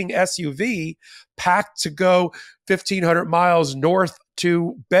waiting SUV packed to go 1,500 miles north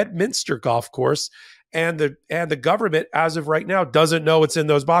to Bedminster Golf Course. And the government, as of right now, doesn't know what's in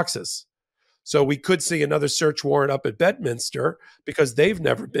those boxes. So we could see another search warrant up at Bedminster because they've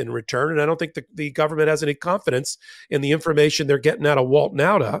never been returned. And I don't think the government has any confidence in the information they're getting out of Walt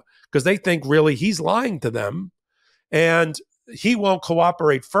Nauta, because they think really he's lying to them. And he won't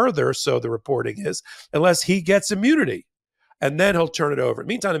cooperate further, so the reporting is, unless he gets immunity. And then he'll turn it over.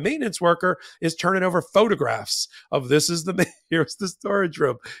 Meantime, the maintenance worker is turning over photographs of here's the storage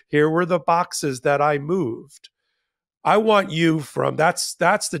room. Here were the boxes that I moved. I want you that's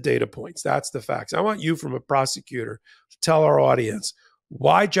the data points. That's the facts. I want you from a prosecutor to tell our audience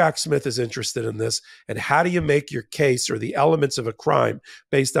why Jack Smith is interested in this, and how do you make your case or the elements of a crime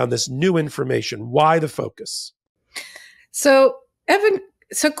based on this new information? Why the focus? So Evan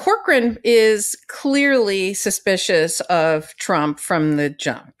So Corcoran is clearly suspicious of Trump from the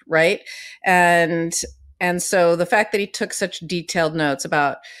jump, right? And so the fact that he took such detailed notes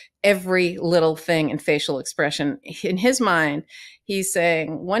about every little thing in facial expression, in his mind, he's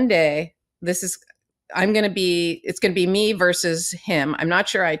saying, one day it's going to be me versus him. I'm not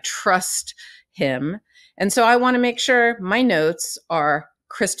sure I trust him. And so I want to make sure my notes are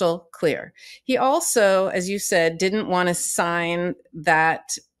crystal clear. He also, as you said, didn't want to sign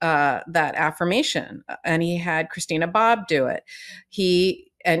that affirmation, and he had Christina Bobb do it.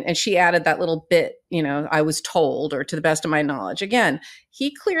 And she added that little bit, I was told, or to the best of my knowledge. Again,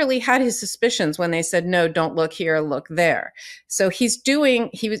 he clearly had his suspicions when they said, no, don't look here, look there. So he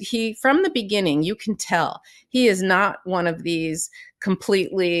from the beginning, you can tell he is not one of these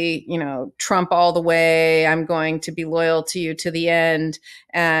completely, Trump all the way, I'm going to be loyal to you to the end,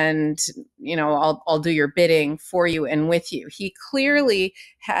 and, I'll do your bidding for you and with you. He clearly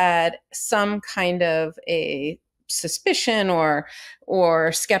had some kind of a suspicion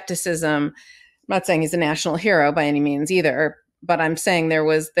or skepticism. I'm not saying he's a national hero by any means either, but I'm saying there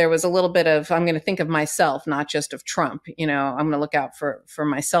was a little bit of, I'm going to think of myself, not just of Trump. I'm going to look out for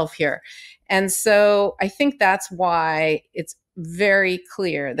myself here. And so I think that's why it's very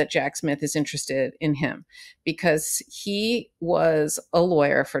clear that Jack Smith is interested in him, because he was a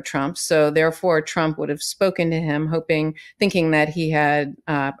lawyer for Trump. So therefore, Trump would have spoken to him thinking that he had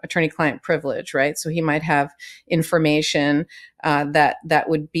attorney-client privilege, right? So he might have information that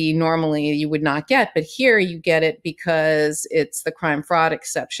would be normally you would not get. But here you get it because it's the crime fraud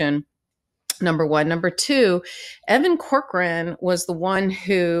exception. Number one. Number two, Evan Corcoran was the one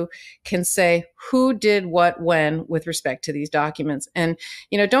who can say who did what when with respect to these documents. And,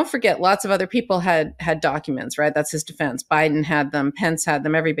 don't forget, lots of other people had documents, right? That's his defense. Biden had them, Pence had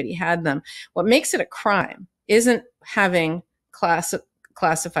them, everybody had them. What makes it a crime isn't having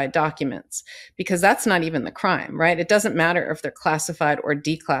classified documents, because that's not even the crime, right? It doesn't matter if they're classified or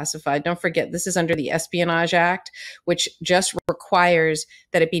declassified. Don't forget, this is under the Espionage Act, which just requires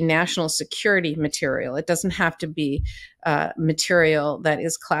that it be national security material. It doesn't have to be material that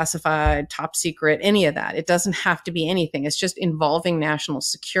is classified, top secret, any of that. It doesn't have to be anything. It's just involving national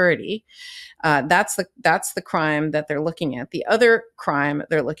security. That's the crime that they're looking at. The other crime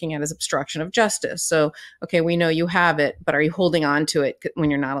they're looking at is obstruction of justice. So, okay, we know you have it, but are you holding on to it when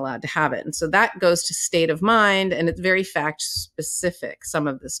you're not allowed to have it? And so that goes to state of mind, and it's very fact specific, some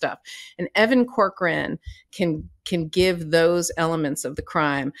of this stuff. And Evan Corcoran can give those elements of the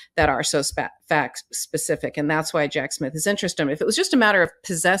crime that are so fact specific. And that's why Jack Smith is interested. If it was just a matter of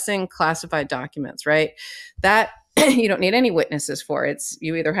possessing classified documents, right, that you don't need any witnesses for. It's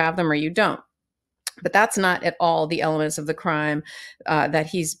you either have them or you don't. But that's not at all the elements of the crime that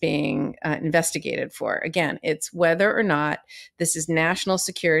he's being investigated for. Again, it's whether or not this is national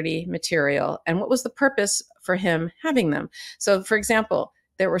security material and what was the purpose for him having them. So, for example,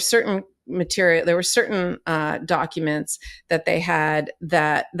 there were certain documents that they had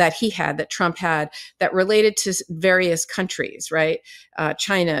that Trump had that related to various countries, right?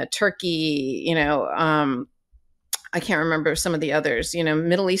 China, Turkey, I can't remember some of the others,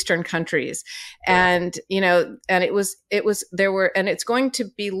 Middle Eastern countries. And, and it's going to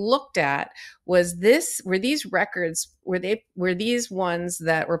be looked at, were these records, were these ones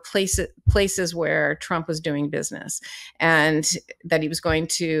that were places where Trump was doing business, and that he was going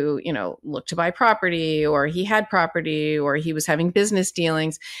to, look to buy property, or he had property, or he was having business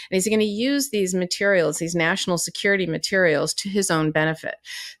dealings. And he's going to use these materials, these national security materials, to his own benefit.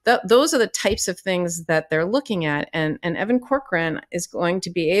 Those are the types of things that they're looking at. And Evan Corcoran is going to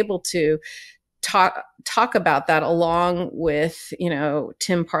be able to talk about that along with,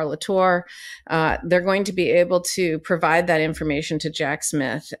 Tim Parlator. They're going to be able to provide that information to Jack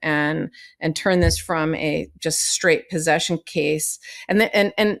Smith and turn this from a just straight possession case.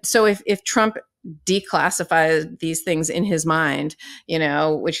 And so if Trump declassify these things in his mind,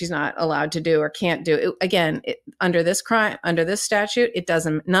 which he's not allowed to do or can't do. Under this statute,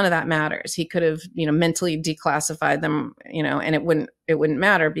 none of that matters. He could have, mentally declassified them, and it wouldn't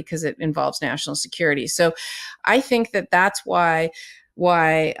matter because it involves national security. So I think that that's why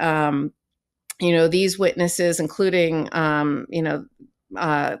these witnesses, including,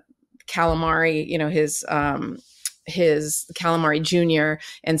 Calamari, his Calamari Jr.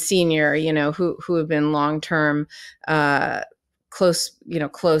 and Senior, who have been long-term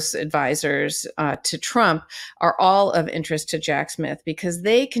close advisors to Trump, are all of interest to Jack Smith, because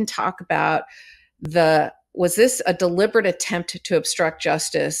they can talk about the was this a deliberate attempt to obstruct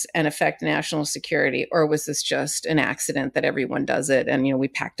justice and affect national security, or was this just an accident that everyone does it and, we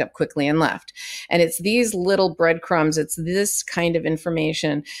packed up quickly and left? And it's these little breadcrumbs, it's this kind of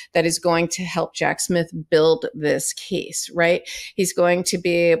information that is going to help Jack Smith build this case, right? He's going to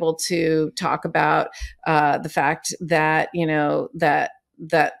be able to talk about the fact that,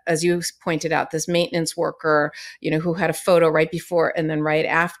 that, as you pointed out, this maintenance worker, who had a photo right before and then right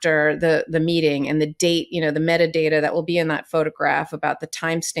after the meeting, and the date, the metadata that will be in that photograph about the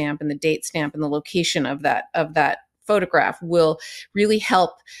timestamp and the date stamp and the location of that photograph will really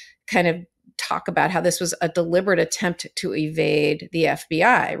help kind of talk about how this was a deliberate attempt to evade the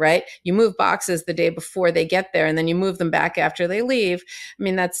FBI, right? You move boxes the day before they get there, and then you move them back after they leave. I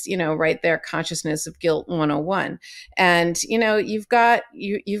mean, that's, right there, consciousness of guilt 101. And, you've got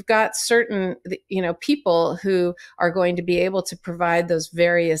certain, people who are going to be able to provide those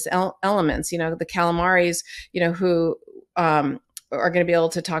various elements, the calamaris, who, are going to be able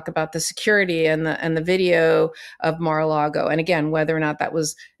to talk about the security and the video of Mar-a-Lago. And again, whether or not that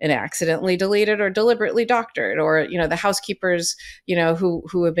was an accidentally deleted or deliberately doctored, or, the housekeepers,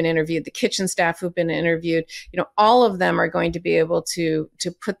 who have been interviewed, the kitchen staff who've been interviewed, all of them are going to be able to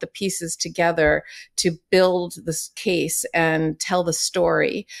put the pieces together to build this case and tell the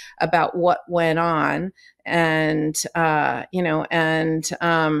story about what went on. And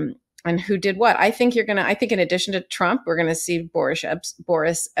who did what. I think in addition to Trump, we're going to see Boris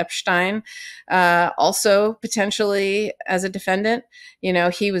Epshteyn also potentially as a defendant.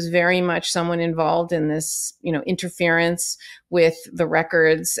 He was very much someone involved in this, interference with the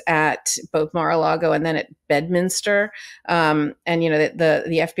records at both Mar-a-Lago and then at Bedminster. And,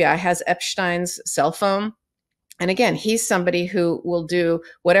 the FBI has Epstein's cell phone. And again, he's somebody who will do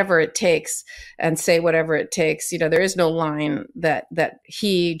whatever it takes and say whatever it takes. There is no line that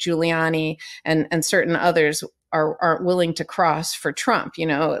he, Giuliani, and certain others aren't willing to cross for Trump.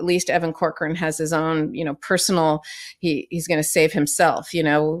 At least Evan Corcoran has his own, personal, he's going to save himself.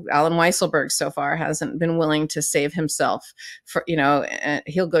 Alan Weisselberg so far hasn't been willing to save himself for,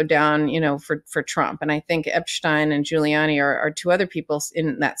 he'll go down, for Trump. And I think Epstein and Giuliani are two other people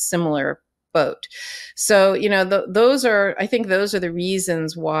in that similar boat. So, those are the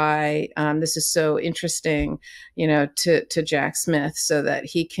reasons why this is so interesting, to Jack Smith, so that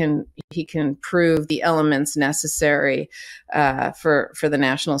he can prove the elements necessary for the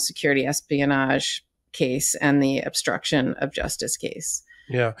national security espionage case and the obstruction of justice case.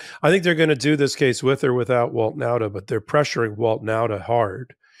 Yeah, I think they're going to do this case with or without Walt Nauta, but they're pressuring Walt Nauta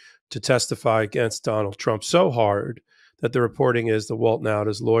hard to testify against Donald Trump, so hard that the reporting is that Walt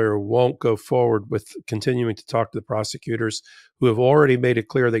Nauta's lawyer won't go forward with continuing to talk to the prosecutors, who have already made it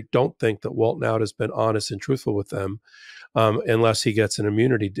clear they don't think that Walt Nauta has been honest and truthful with them, unless he gets an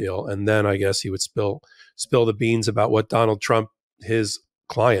immunity deal. And then I guess he would spill the beans about what Donald Trump, his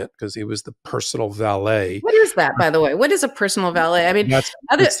client, because he was the personal valet. What is that, by the way? What is a personal valet? I mean,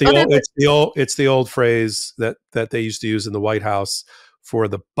 it's the old phrase that they used to use in the White House for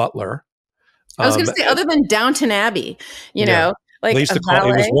the butler. I was going to say, other than Downton Abbey, like they used to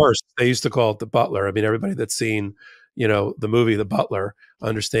call it was worse. They used to call it the butler. I mean, everybody that's seen, the movie The Butler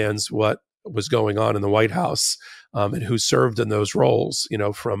understands what was going on in the White House, and who served in those roles,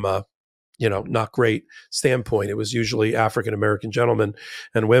 from a, not great standpoint. It was usually African-American gentlemen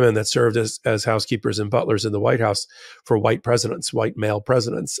and women that served as housekeepers and butlers in the White House for white male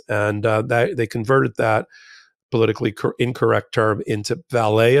presidents. And they converted that politically incorrect term into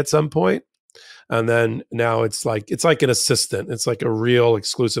valet at some point. And then now it's like an assistant. It's like a real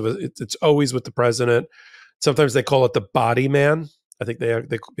exclusive. It's always with the president. Sometimes they call it the body man. I think they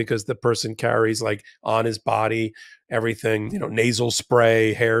because the person carries like on his body everything, nasal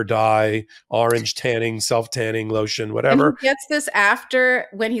spray, hair dye, orange tanning, self-tanning lotion, whatever. And he gets this after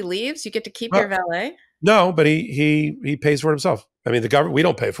when he leaves. You get to keep your valet. No, but he pays for it himself. I mean, the government, we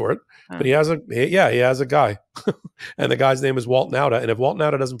don't pay for it, but he has a guy, and the guy's name is Walt Nauta. And if Walt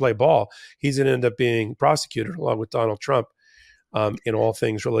Nauta doesn't play ball, he's going to end up being prosecuted along with Donald Trump in all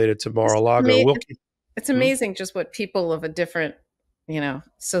things related to Mar-a-Lago. It's amazing just what people of a different,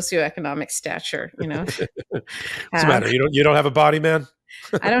 socioeconomic stature, What's the matter? You don't have a body, man?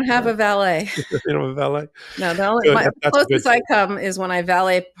 I don't have a valet. You don't have a valet? No, the closest I come is when I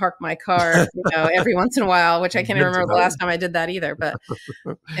valet park my car, every once in a while, which I can't even remember the last time I did that either. But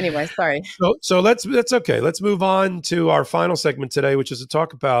anyway, sorry. So that's okay. Let's move on to our final segment today, which is to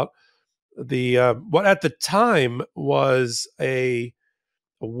talk about the what at the time was a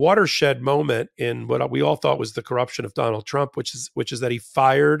watershed moment in what we all thought was the corruption of Donald Trump, which is that he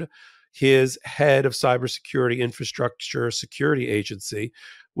fired his head of cybersecurity infrastructure security agency,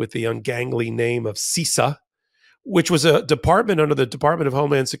 with the ungainly name of CISA, which was a department under the Department of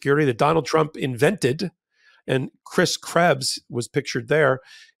Homeland Security that Donald Trump invented. And Chris Krebs was pictured there.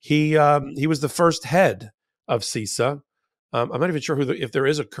 He was the first head of CISA. I'm not even sure if there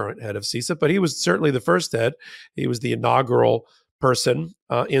is a current head of CISA, but he was certainly the first head. He was the inaugural person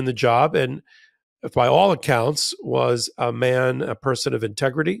in the job, and by all accounts was a person of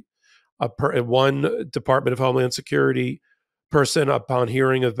integrity. One Department of Homeland Security person, upon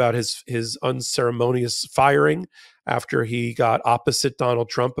hearing about his unceremonious firing after he got opposite Donald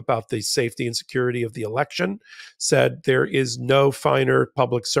Trump about the safety and security of the election, said, "There is no finer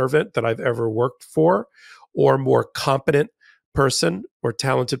public servant that I've ever worked for or more competent person or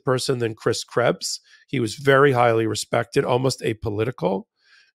talented person than Chris Krebs." He was very highly respected, almost apolitical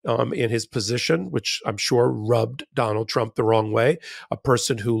in his position, which I'm sure rubbed Donald Trump the wrong way. A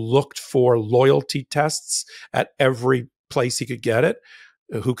person who looked for loyalty tests at every place he could get it.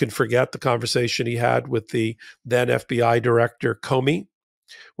 Who can forget the conversation he had with the then FBI director Comey,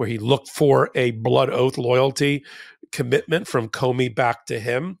 where he looked for a blood oath loyalty commitment from Comey back to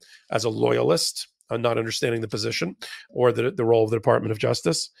him as a loyalist, not understanding the position or the role of the Department of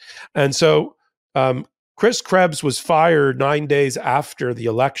Justice. And so Chris Krebs was fired 9 days after the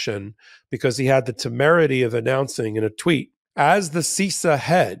election because he had the temerity of announcing in a tweet, as the CISA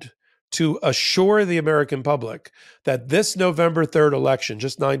head, to assure the American public that this November 3rd election,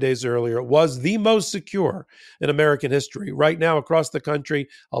 just 9 days earlier, was the most secure in American history. Right now, across the country,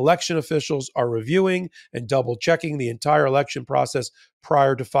 election officials are reviewing and double-checking the entire election process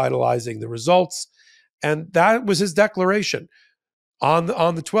prior to finalizing the results. And that was his declaration on the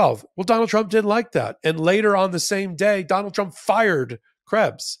 12th. Well, Donald Trump didn't like that. And later on the same day, Donald Trump fired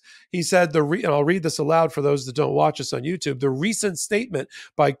Krebs. He said, and I'll read this aloud for those that don't watch us on YouTube, the recent statement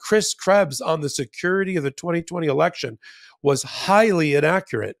by Chris Krebs on the security of the 2020 election was highly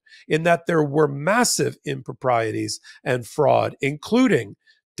inaccurate in that there were massive improprieties and fraud, including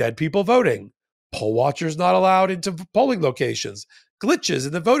dead people voting, poll watchers not allowed into polling locations, glitches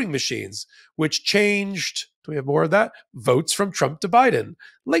in the voting machines, which changed, do we have more of that? Votes from Trump to Biden,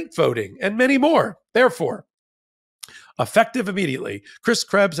 late voting, and many more. Therefore, effective immediately, Chris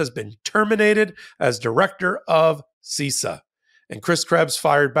Krebs has been terminated as director of CISA. And Chris Krebs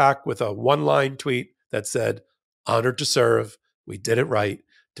fired back with a one-line tweet that said, "Honored to serve. We did it right.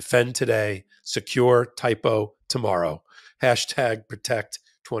 Defend today. Secure typo tomorrow. Hashtag protect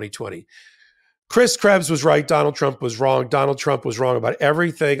 2020. Chris Krebs was right. Donald Trump was wrong. Donald Trump was wrong about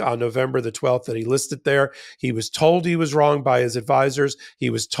everything on November the 12th that he listed there. He was told he was wrong by his advisors. He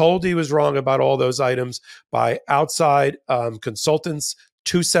was told he was wrong about all those items by outside consultants,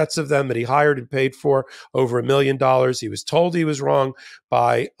 2 sets of them that he hired and paid for over $1 million. He was told he was wrong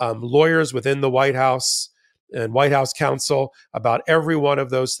by lawyers within the White House and White House counsel about every one of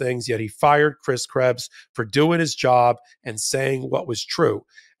those things. Yet he fired Chris Krebs for doing his job and saying what was true.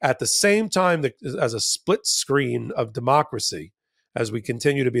 At the same time, as a split screen of democracy, as we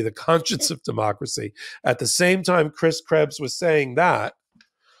continue to be the conscience of democracy, at the same time Chris Krebs was saying that,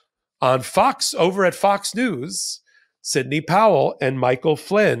 on Fox, over at Fox News, Sidney Powell and Michael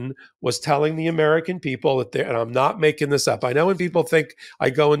Flynn was telling the American people that and I'm not making this up. I know when people think I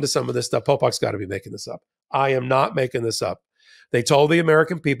go into some of this stuff, Popok's got to be making this up. I am not making this up. They told the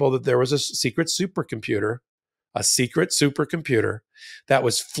American people that there was a secret supercomputer that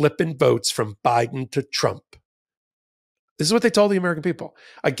was flipping votes from Biden to Trump. This is what they told the American people,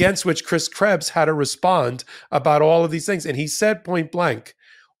 against which Chris Krebs had to respond about all of these things. And he said point blank,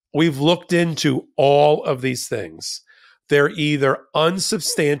 we've looked into all of these things. They're either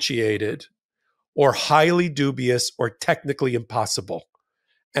unsubstantiated or highly dubious or technically impossible.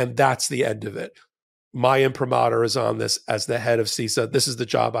 And that's the end of it. My imprimatur is on this as the head of CISA. This is the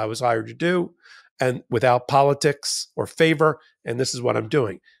job I was hired to do, and without politics or favor, and this is what I'm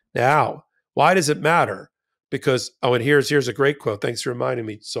doing. Now, why does it matter? Because, and here's a great quote. Thanks for reminding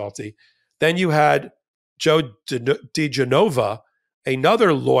me, Salty. Then you had Joe DiGenova,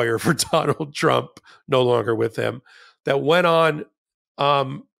 another lawyer for Donald Trump, no longer with him, that went on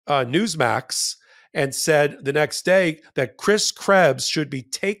Newsmax and said the next day that Chris Krebs should be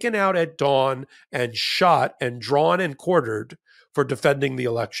taken out at dawn and shot and drawn and quartered for defending the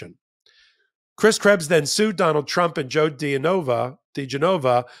election. Chris Krebs then sued Donald Trump and Joe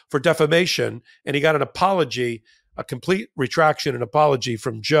DiGenova for defamation, and he got an apology, a complete retraction and apology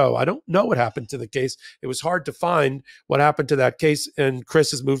from Joe. I don't know what happened to the case. It was hard to find what happened to that case, and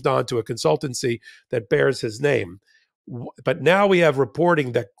Chris has moved on to a consultancy that bears his name. But now we have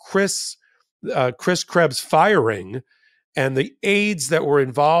reporting that Chris Krebs firing and the aides that were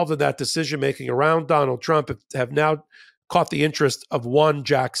involved in that decision-making around Donald Trump have now caught the interest of one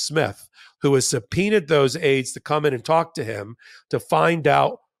Jack Smith, who has subpoenaed those aides to come in and talk to him to find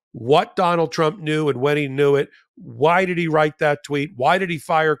out what Donald Trump knew and when he knew it. Why did he write that tweet? Why did he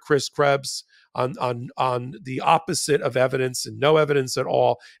fire Chris Krebs on the opposite of evidence and no evidence at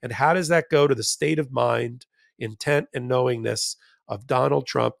all? And how does that go to the state of mind, intent, and knowingness of Donald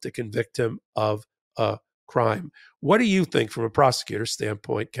Trump to convict him of a crime? What do you think from a prosecutor's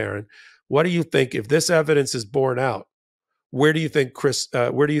standpoint, Karen? What do you think if this evidence is borne out? Where do you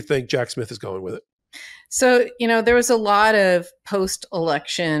think Jack Smith is going with it? So, there was a lot of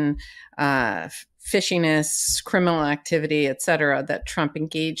post-election fishiness, criminal activity, et cetera, that Trump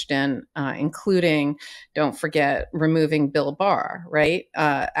engaged in, including, don't forget, removing Bill Barr, right?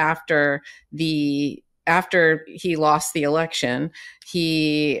 After he lost the election,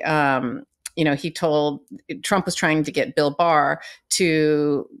 he told Trump was trying to get Bill Barr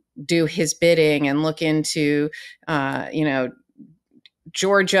to do his bidding and look into,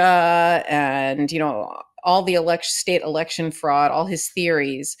 Georgia and, all the state election fraud, all his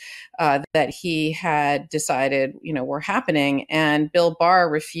theories that he had decided, were happening. And Bill Barr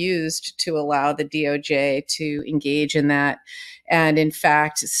refused to allow the DOJ to engage in that. And in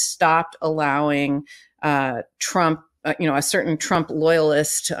fact, stopped allowing Trump, a certain Trump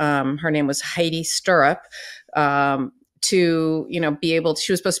loyalist, her name was Heidi Stirrup, to, be able to,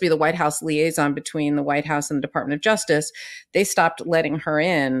 she was supposed to be the White House liaison between the White House and the Department of Justice. They stopped letting her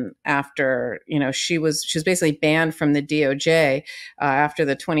in after, she was basically banned from the DOJ after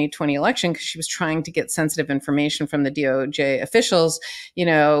the 2020 election because she was trying to get sensitive information from the DOJ officials,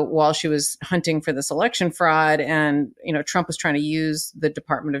 while she was hunting for this election fraud. And, Trump was trying to use the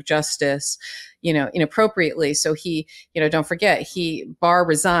Department of Justice, inappropriately. So he, don't forget, Barr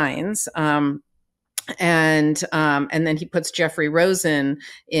resigns, and then he puts Jeffrey Rosen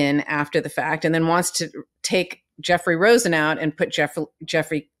in after the fact, and then wants to take Jeffrey Rosen out and put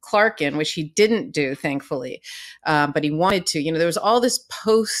Jeffrey Clark in, which he didn't do, thankfully, but he wanted to. There was all this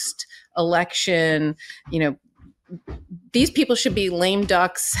post-election, these people should be lame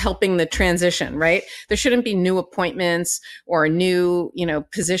ducks helping the transition, right? There shouldn't be new appointments or new,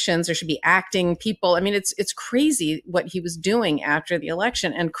 positions. There should be acting people. I mean, it's crazy what he was doing after the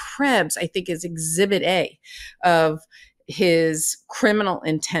election. And Krebs, I think, is exhibit A of his criminal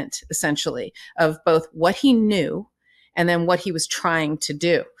intent, essentially, of both what he knew and then what he was trying to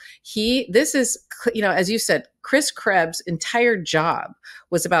do. This is, as you said, Chris Krebs' entire job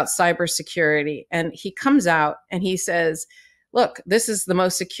was about cybersecurity. And he comes out and he says, look, this is the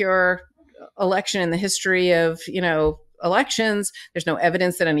most secure election in the history of, elections. There's no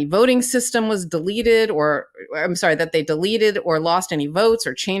evidence that any voting system was deleted that they deleted or lost any votes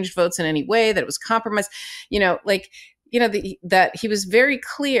or changed votes in any way, that it was compromised, that he was very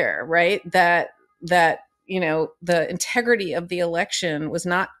clear, right? That the integrity of the election was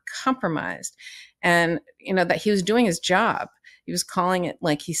not compromised, and, that he was doing his job. He was calling it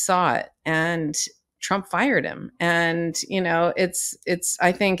like he saw it, and Trump fired him. And,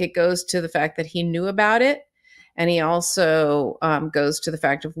 I think it goes to the fact that he knew about it. And he also goes to the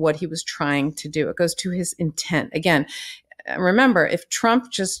fact of what he was trying to do. It goes to his intent. Again, remember, if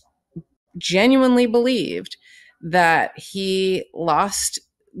Trump just genuinely believed that he lost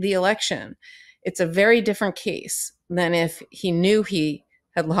the election, it's a very different case than if he knew he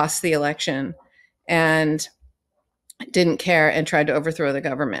had lost the election and didn't care and tried to overthrow the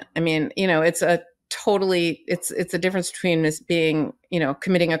government. I mean, it's a difference between this being,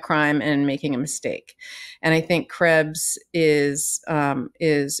 committing a crime and making a mistake. And I think Krebs is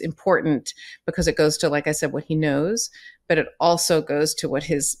important because it goes to, like I said, what he knows, but it also goes to what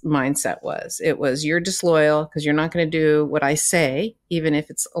his mindset was. It was, you're disloyal because you're not going to do what I say, even if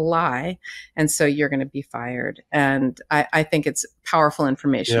it's a lie. And so you're going to be fired. And I think it's powerful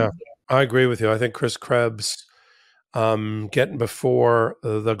information. Yeah, I agree with you. I think Chris Krebs getting before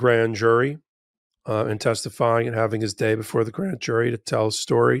the grand jury and testifying and having his day before the grand jury to tell a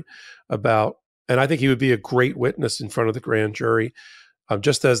story about, and I think he would be a great witness in front of the grand jury.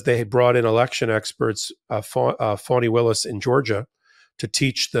 Just as they brought in election experts, Fani Willis in Georgia, to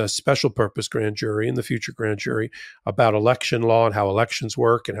teach the special purpose grand jury and the future grand jury about election law and how elections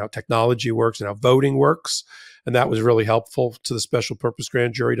work and how technology works and how voting works. And that was really helpful to the special purpose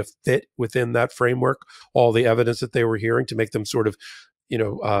grand jury to fit within that framework all the evidence that they were hearing, to make them sort of,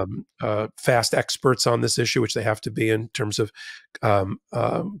 fast experts on this issue, which they have to be in terms of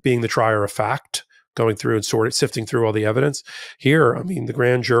being the trier of fact, going through and sifting through all the evidence. Here, I mean, the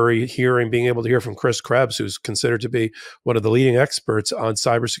grand jury being able to hear from Chris Krebs, who's considered to be one of the leading experts on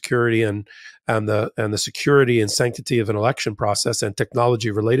cybersecurity and the security and sanctity of an election process and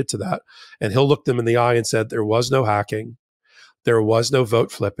technology related to that. And he'll look them in the eye and said, there was no hacking. There was no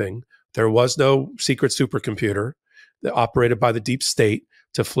vote flipping. There was no secret supercomputer that operated by the deep state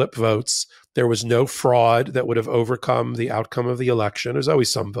to flip votes. There was no fraud that would have overcome the outcome of the election. There's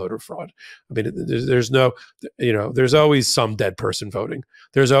always some voter fraud. I mean, there's no, there's always some dead person voting.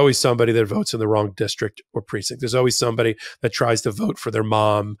 There's always somebody that votes in the wrong district or precinct. There's always somebody that tries to vote for their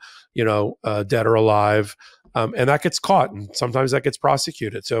mom, dead or alive. And that gets caught, and sometimes that gets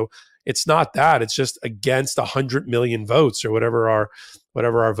prosecuted. So it's not that. It's just against 100 million votes or whatever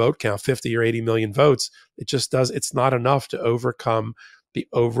our vote count, 50 or 80 million votes. It's not enough to overcome the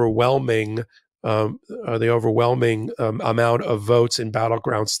overwhelming amount of votes in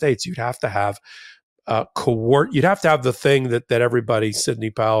battleground states. You'd have to have you'd have to have the thing that everybody, Sidney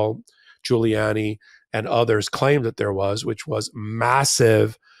Powell, Giuliani, and others claimed that there was, which was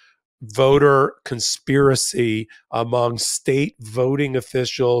massive voter conspiracy among state voting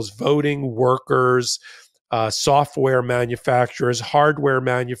officials, voting workers, software manufacturers, hardware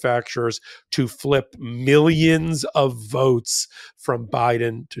manufacturers to flip millions of votes from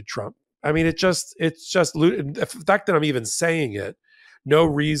Biden to Trump. I mean, it's just the fact that I'm even saying it, no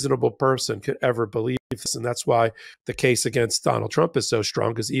reasonable person could ever believe this. And that's why the case against Donald Trump is so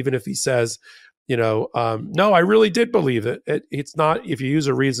strong, because even if he says, no, I really did believe it. It's not, if you use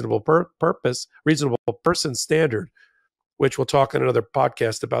a reasonable person standard, which we'll talk in another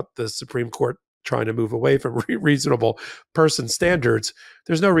podcast about the Supreme Court trying to move away from reasonable person standards.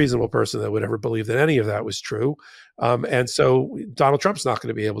 There's no reasonable person that would ever believe that any of that was true. And so Donald Trump's not going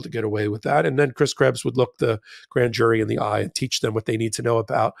to be able to get away with that. And then Chris Krebs would look the grand jury in the eye and teach them what they need to know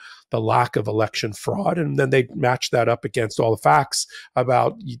about the lack of election fraud. And then they'd match that up against all the facts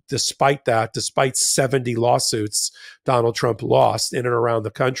about, despite 70 lawsuits Donald Trump lost in and around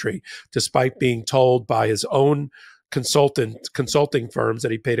the country, despite being told by his own consulting firms that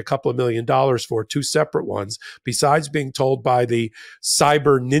he paid a couple of $1 million for, two separate ones, besides being told by the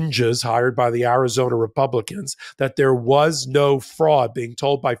cyber ninjas hired by the Arizona Republicans that there was no fraud, being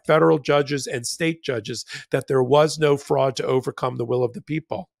told by federal judges and state judges that there was no fraud to overcome the will of the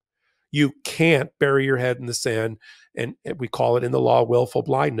people. You can't bury your head in the sand, and we call it in the law willful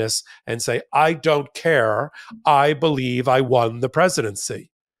blindness, and say, I don't care, I believe I won the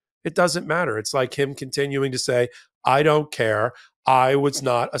presidency. It doesn't matter. It's like him continuing to say, I don't care, I was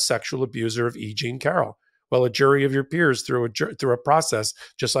not a sexual abuser of E. Jean Carroll. Well, a jury of your peers through a process,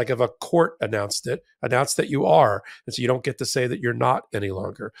 just like if a court announced that you are. And so you don't get to say that you're not any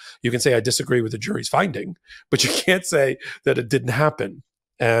longer. You can say, I disagree with the jury's finding, but you can't say that it didn't happen.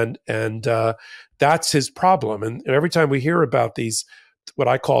 And that's his problem. And every time we hear about these, what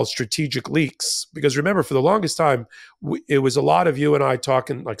I call strategic leaks, because remember, for the longest time, it was a lot of you and I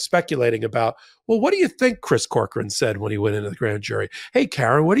talking, like speculating about, well, what do you think Chris Corcoran said when he went into the grand jury? Hey,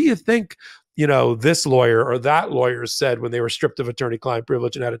 Karen, what do you think, this lawyer or that lawyer said when they were stripped of attorney-client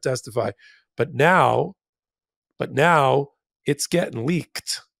privilege and had to testify? But now it's getting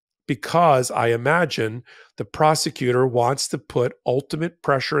leaked, because I imagine the prosecutor wants to put ultimate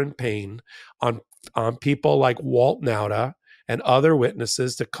pressure and pain on people like Walt Nauta and other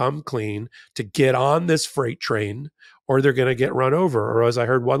witnesses to come clean, to get on this freight train, or they're going to get run over. Or as I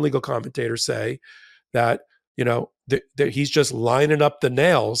heard one legal commentator say, that, that he's just lining up the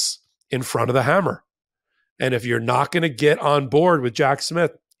nails in front of the hammer. And if you're not going to get on board with Jack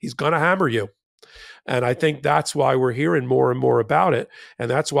Smith, he's going to hammer you. And I think that's why we're hearing more and more about it. And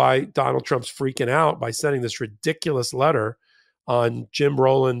that's why Donald Trump's freaking out by sending this ridiculous letter on Jim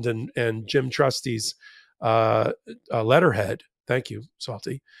Rowland and Jim Trustee's letterhead. Thank you,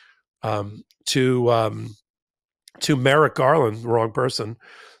 Salty. To Merrick Garland, wrong person,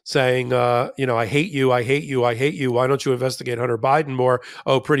 saying, I hate you, I hate you, I hate you. Why don't you investigate Hunter Biden more?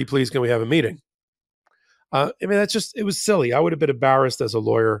 Oh, pretty please, can we have a meeting? I mean, it was silly. I would have been embarrassed as a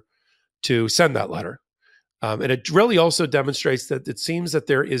lawyer to send that letter. And it really also demonstrates that it seems that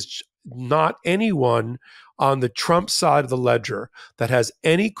there is not anyone on the Trump side of the ledger that has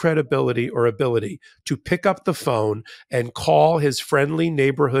any credibility or ability to pick up the phone and call his friendly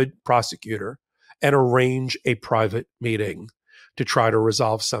neighborhood prosecutor and arrange a private meeting to try to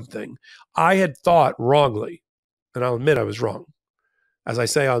resolve something. I had thought wrongly, and I'll admit I was wrong. As I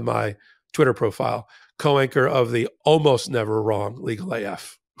say on my Twitter profile, co-anchor of the almost never wrong Legal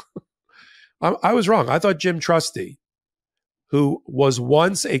AF. I was wrong. I thought Jim Trustee, who was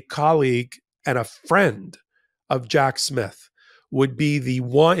once a colleague and a friend of Jack Smith, would be the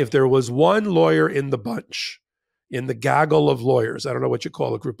one, if there was one lawyer in the bunch, in the gaggle of lawyers, I don't know what you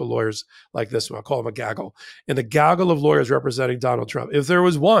call a group of lawyers like this one, I'll call them a gaggle, in the gaggle of lawyers representing Donald Trump, if there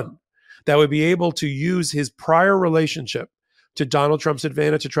was one that would be able to use his prior relationship to Donald Trump's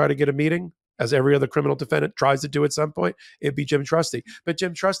advantage to try to get a meeting, as every other criminal defendant tries to do at some point, it'd be Jim Trusty. But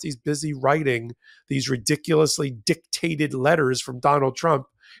Jim Trusty's busy writing these ridiculously dictated letters from Donald Trump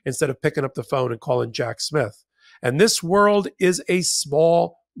instead of picking up the phone and calling Jack Smith. And this world is a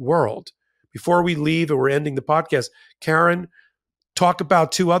small world. Before we leave and we're ending the podcast, Karen, talk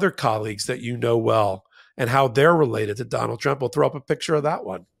about two other colleagues that you know well and how they're related to Donald Trump. We'll throw up a picture of that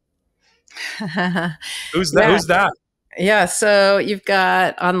one. Who's that? Who's that? Yeah, so you've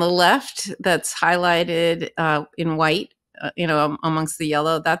got on the left that's highlighted in white, amongst the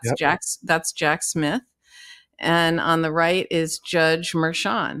yellow. That's Jack Smith, and on the right is Judge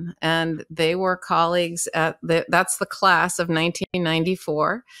Merchan, and they were colleagues at that's the class of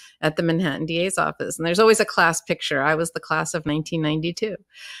 1994 at the Manhattan DA's office. And there's always a class picture. I was the class of 1992,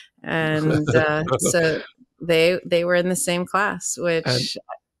 and so they were in the same class, which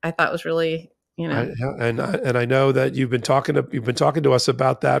I thought was really. And I know that you've been talking to us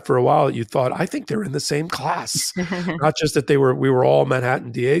about that for a while. You thought, I think they're in the same class, not just that we were all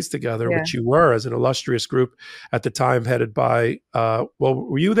Manhattan DAs together, which you were as an illustrious group at the time, headed by.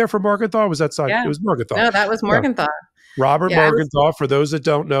 Were you there for Morgenthau? Or was that side? Yeah. It was Morgenthau. No, that was Morgenthau. Robert Morgenthau. For those that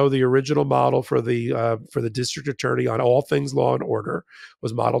don't know, the original model for the district attorney on all things law and order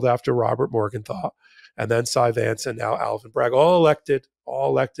was modeled after Robert Morgenthau, and then Cy Vance, and now Alvin Bragg, all elected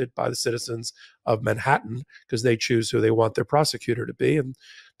by the citizens of Manhattan because they choose who they want their prosecutor to be. And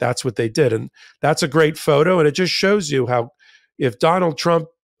that's what they did. And that's a great photo. And it just shows you how if Donald Trump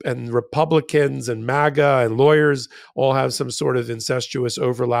and Republicans and MAGA and lawyers all have some sort of incestuous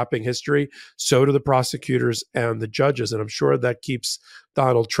overlapping history, so do the prosecutors and the judges. And I'm sure that keeps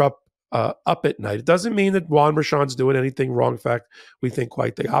Donald Trump up at night. It doesn't mean that Juan Merchan's doing anything wrong. In fact, we think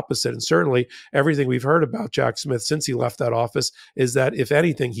quite the opposite. And certainly everything we've heard about Jack Smith since he left that office is that, if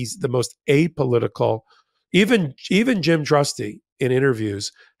anything, he's the most apolitical. Even Jim Trusty in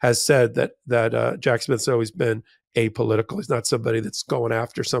interviews has said that Jack Smith's always been apolitical. He's not somebody that's going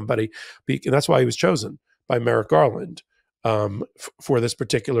after somebody. And that's why he was chosen by Merrick Garland for this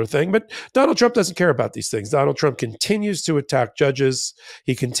particular thing. But Donald Trump doesn't care about these things. Donald Trump continues to attack judges.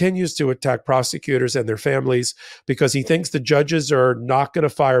 He continues to attack prosecutors and their families because he thinks the judges are not going to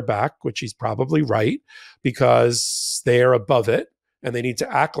fire back, which he's probably right, because they are above it and they need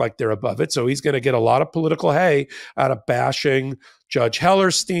to act like they're above it. So he's going to get a lot of political hay out of bashing Judge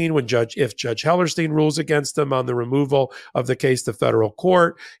Hellerstein if Judge Hellerstein rules against him on the removal of the case to federal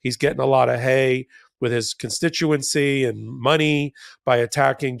court. He's getting a lot of hay with his constituency and money by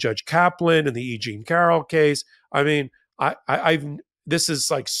attacking Judge Kaplan in the E. Jean Carroll case. I mean, this is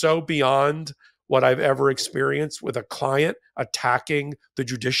like so beyond what I've ever experienced with a client attacking the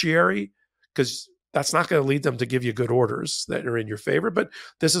judiciary, because that's not going to lead them to give you good orders that are in your favor. But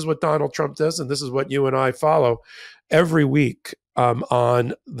this is what Donald Trump does, and this is what you and I follow every week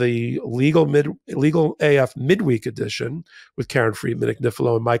on the Legal AF Midweek edition with Karen Friedman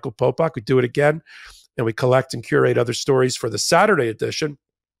Agnifilo and Michael Popok. We do it again, and we collect and curate other stories for the Saturday edition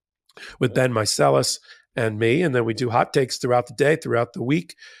with Ben Meiselas and me. And then we do hot takes throughout the day, throughout the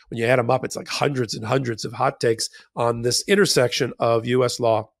week. When you add them up, it's like hundreds and hundreds of hot takes on this intersection of U.S.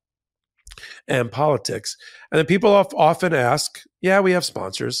 law and politics. And then people often ask, yeah, we have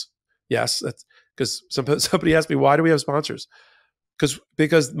sponsors. Yes, that's because somebody asked me, why do we have sponsors?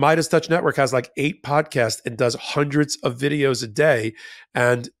 Because MeidasTouch Network has like 8 podcasts and does hundreds of videos a day.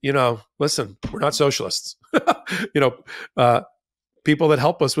 And, listen, we're not socialists. People that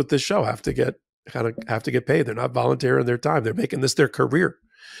help us with this show have to get paid. They're not volunteering their time. They're making this their career.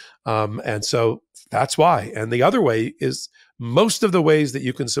 And so that's why. And the other way is most of the ways that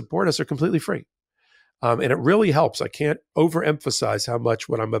you can support us are completely free. And it really helps. I can't overemphasize how much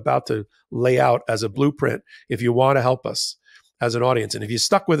what I'm about to lay out as a blueprint, if you want to help us as an audience. And if you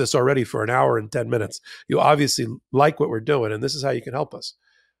stuck with us already for an hour and 10 minutes, you obviously like what we're doing. And this is how you can help us.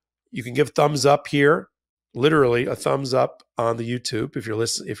 You can give thumbs up here, literally a thumbs up on the YouTube if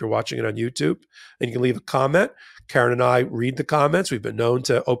you're watching it on YouTube, and you can leave a comment. Karen and I read the comments. We've been known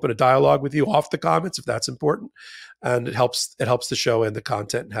to open a dialogue with you off the comments if that's important. And it helps the show and the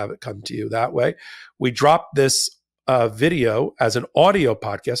content and have it come to you that way. We drop this video as an audio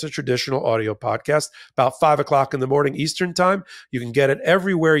podcast, a traditional audio podcast, about 5 o'clock in the morning Eastern time. You can get it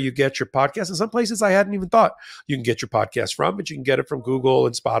everywhere you get your podcast. In some places I hadn't even thought you can get your podcast from, but you can get it from Google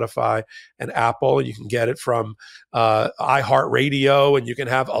and Spotify and Apple, and you can get it from iHeartRadio, and you can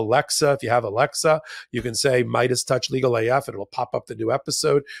have Alexa. If you have Alexa, you can say MeidasTouch Legal AF, and it'll pop up the new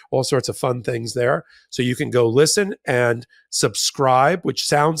episode, all sorts of fun things there. So you can go listen and subscribe, which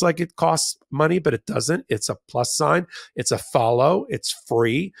sounds like it costs money, but it doesn't. It's a plus sign. It's a follow. It's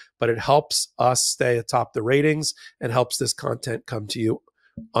free, but it helps us stay atop the ratings and helps this content come to you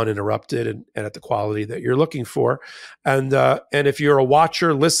uninterrupted and at the quality that you're looking for. And if you're a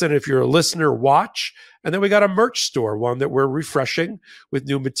watcher, listen. If you're a listener, watch. And then we got a merch store, one that we're refreshing with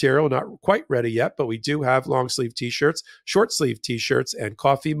new material, not quite ready yet, but we do have long sleeve t-shirts, short sleeve t-shirts, and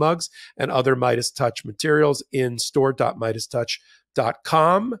coffee mugs and other MeidasTouch materials in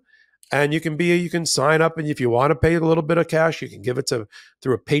store.MeidasTouch.com. And you can sign up, and if you want to pay a little bit of cash, you can give it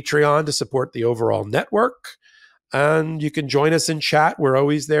through a Patreon to support the overall network. And you can join us in chat. We're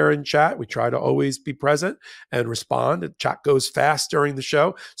always there in chat. We try to always be present and respond. The chat goes fast during the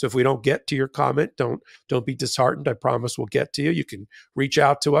show. So if we don't get to your comment, don't be disheartened. I promise we'll get to you. You can reach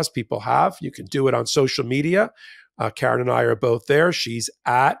out to us. People have. You can do it on social media. Karen and I are both there. She's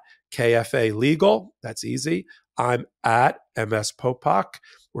at KFA Legal. That's easy. I'm at MS Popok.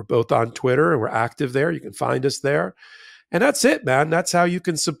 We're both on Twitter and we're active there. You can find us there. And that's it, man. That's how you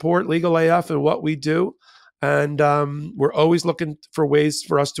can support Legal AF and what we do. And we're always looking for ways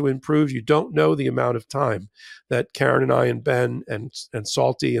for us to improve. You don't know the amount of time that Karen and I and Ben and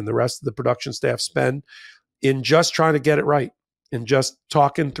Salty and the rest of the production staff spend in just trying to get it right and just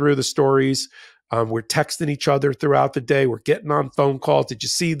talking through the stories. We're texting each other throughout the day. We're getting on phone calls. Did you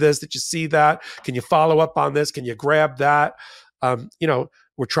see this? Did you see that? Can you follow up on this? Can you grab that?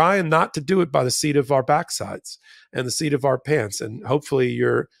 We're trying not to do it by the seat of our backsides and the seat of our pants. And hopefully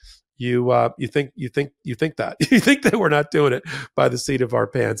you think that you think that we're not doing it by the seat of our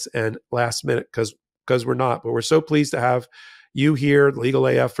pants and last minute because we're not. But we're so pleased to have you here, Legal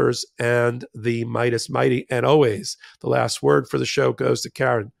AFers and the Meidas Mighty. And always the last word for the show goes to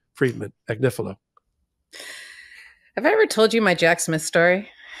Karen Friedman Agnifilo. Have I ever told you my Jack Smith story?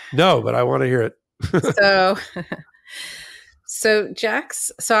 No, but I want to hear it. So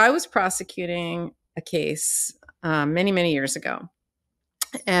I was prosecuting a case many, many years ago.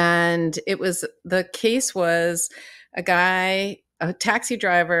 And the case was a taxi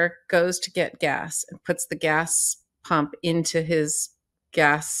driver goes to get gas and puts the gas pump into his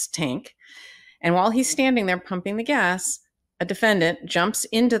gas tank. And while he's standing there pumping the gas, a defendant jumps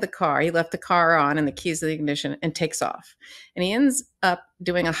into the car. He left the car on and the keys of the ignition and takes off. And he ends up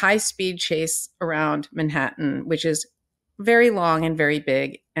doing a high-speed chase around Manhattan, which is very long and very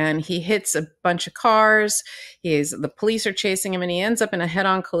big. And he hits a bunch of cars. The police are chasing him, and he ends up in a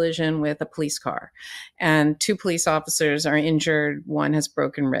head-on collision with a police car. And 2 police officers are injured. One has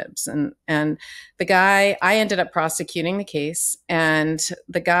broken ribs. And the guy, I ended up prosecuting the case, and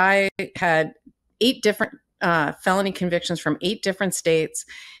the guy had 8 different felony convictions from 8 different states.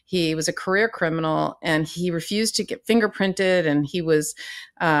 He was a career criminal, and he refused to get fingerprinted. And he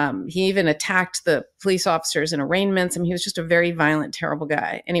even attacked the police officers in arraignments. I mean, he was just a very violent, terrible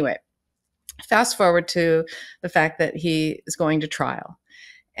guy. Anyway, fast forward to the fact that he is going to trial.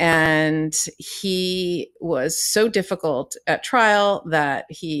 And he was so difficult at trial that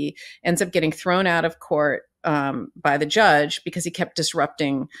he ends up getting thrown out of court by the judge because he kept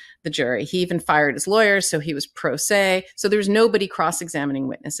disrupting the jury. He even fired his lawyer, so he was pro se. So there was nobody cross-examining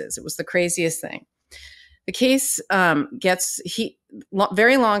witnesses. It was the craziest thing. The case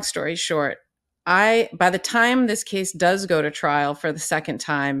very long story short, by the time this case does go to trial for the second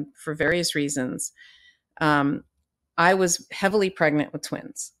time for various reasons, I was heavily pregnant with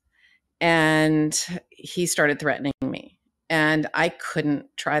twins, and he started threatening me, and I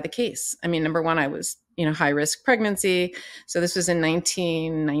couldn't try the case. I mean, number one, I was high risk pregnancy. So this was in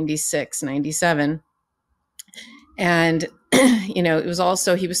 1996, 97. And, it was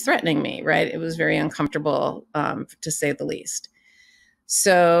also, he was threatening me, right? It was very uncomfortable, to say the least.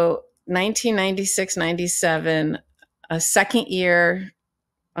 So 1996, 97, a second year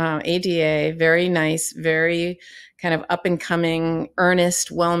ADA, very nice, very kind of up and coming, earnest,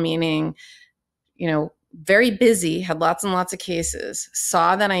 well-meaning, very busy, had lots and lots of cases,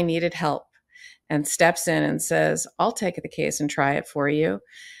 saw that I needed help, and steps in and says, I'll take the case and try it for you.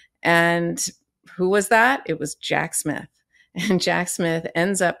 And who was that? It was Jack Smith. And Jack Smith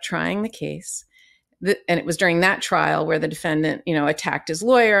ends up trying the case. And it was during that trial where the defendant, attacked his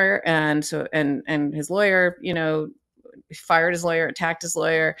lawyer. And his lawyer, fired his lawyer, attacked his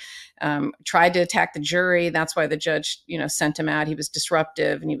lawyer, tried to attack the jury. That's why the judge, sent him out. He was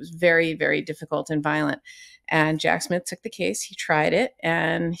disruptive, and he was very, very difficult and violent. And Jack Smith took the case, he tried it,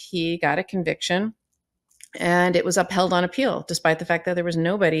 and he got a conviction, and it was upheld on appeal, despite the fact that there was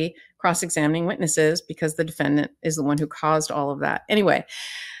nobody cross-examining witnesses because the defendant is the one who caused all of that. Anyway,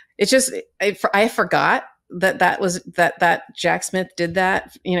 it's just, I forgot that Jack Smith did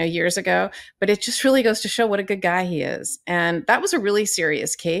that, years ago, but it just really goes to show what a good guy he is. And that was a really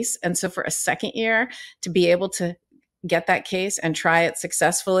serious case. And so for a second year to be able to get that case and try it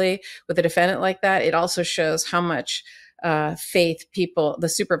successfully with a defendant like that, it also shows how much faith people, the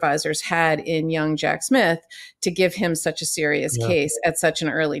supervisors, had in young Jack Smith to give him such a serious case at such an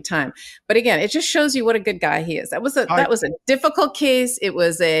early time. But again, it just shows you what a good guy he is. That was a difficult case. It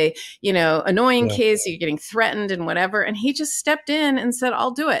was a, annoying case. You're getting threatened and whatever. And he just stepped in and said,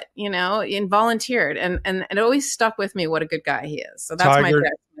 "I'll do it," and volunteered. And it always stuck with me what a good guy he is. So that's my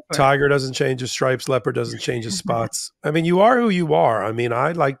Tiger doesn't change his stripes. Leopard doesn't change his spots. I mean, you are who you are. I mean,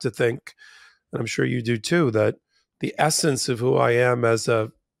 I like to think, and I'm sure you do too, that the essence of who I am as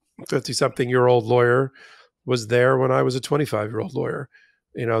a 50-something-year-old lawyer was there when I was a 25-year-old lawyer.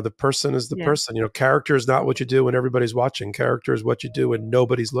 The person is the person. Character is not what you do when everybody's watching. Character is what you do when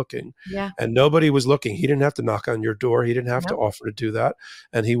nobody's looking. And nobody was looking. He didn't have to knock on your door. He didn't have to offer to do that.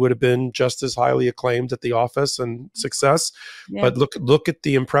 And he would have been just as highly acclaimed at the office and success. But look at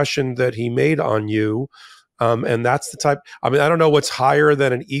the impression that he made on you. And that's the type, I mean, I don't know what's higher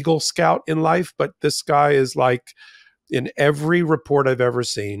than an Eagle Scout in life, but this guy is like, in every report I've ever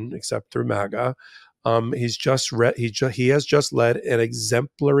seen, except through MAGA, he has just led an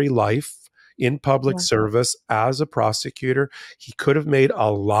exemplary life in public service as a prosecutor. He could have made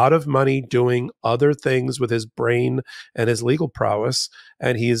a lot of money doing other things with his brain and his legal prowess.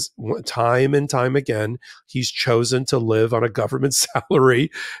 And he's time and time again, he's chosen to live on a government salary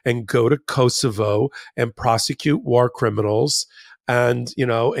and go to Kosovo and prosecute war criminals and,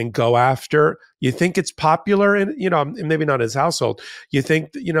 and go after. You think it's popular in, maybe not his household. You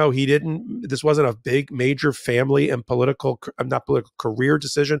think, this wasn't a big major family and not political career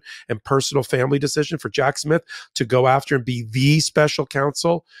decision and personal family decision for Jack Smith to go after and be the special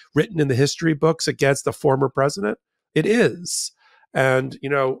counsel written in the history books against the former president? It is. And,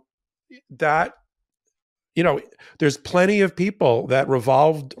 there's plenty of people that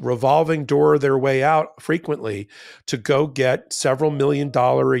revolving door their way out frequently to go get several $1 million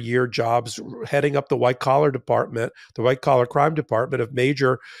a year jobs heading up the white collar crime department of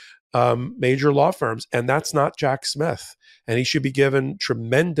major law firms. And that's not Jack Smith. And he should be given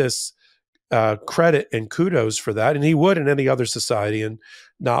tremendous credit and kudos for that. And he would in any other society, and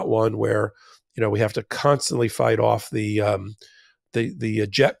not one where, we have to constantly fight off the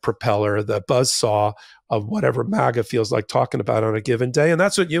jet propeller, the buzzsaw of whatever MAGA feels like talking about on a given day. And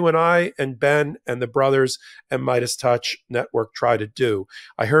that's what you and I and Ben and the brothers and MeidasTouch Network try to do.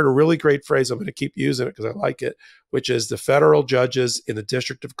 I heard a really great phrase, I'm going to keep using it because I like it, which is the federal judges in the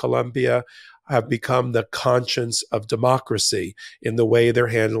District of Columbia have become the conscience of democracy in the way they're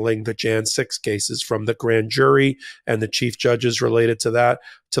handling the Jan 6 cases, from the grand jury and the chief judges related to that,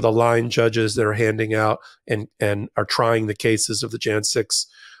 to the line judges that are handing out and are trying the cases of the Jan 6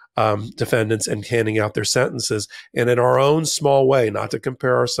 defendants and handing out their sentences. And in our own small way, not to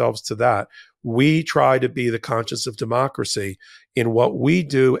compare ourselves to that, we try to be the conscience of democracy in what we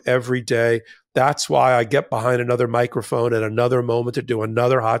do every day. That's why I get behind another microphone at another moment to do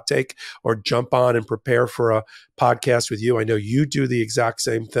another hot take or jump on and prepare for a podcast with you. I know you do the exact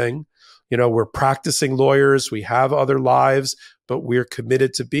same thing. We're practicing lawyers. We have other lives, but we're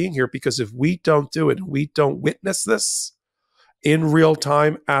committed to being here, because if we don't do it, we don't witness this in real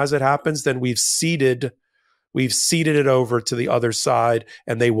time as it happens, then we've ceded it over to the other side,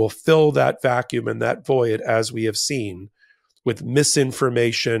 and they will fill that vacuum and that void, as we have seen, with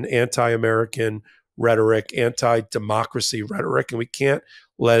misinformation, anti-American rhetoric, anti-democracy rhetoric, and we can't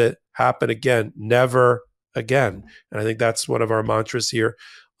let it happen again. Never again. And I think that's one of our mantras here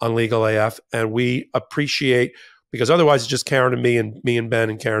on Legal AF. And we appreciate, because otherwise it's just Karen and me and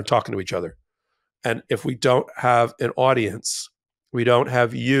Ben and Karen talking to each other. And if we don't have an audience, we don't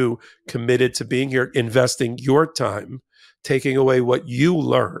have you committed to being here, investing your time, taking away what you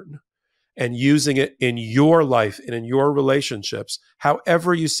learn and using it in your life and in your relationships,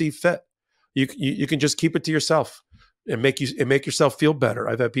 however you see fit. You can just keep it to yourself and make yourself feel better.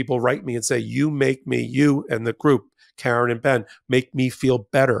 I've had people write me and say, you and the group, Karen and Ben, make me feel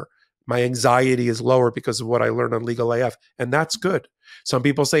better. My anxiety is lower because of what I learned on Legal AF. And that's good. Some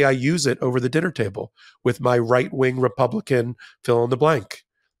people say I use it over the dinner table with my right-wing Republican fill in the blank.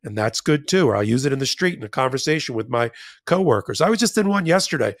 And that's good too. Or I'll use it in the street in a conversation with my coworkers. I was just in one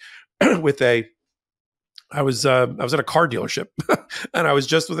yesterday with I was at a car dealership and I was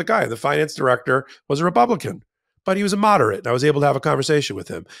just with a guy. The finance director was a Republican, but he was a moderate. And I was able to have a conversation with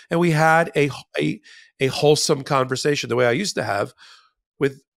him. And we had a wholesome conversation the way I used to have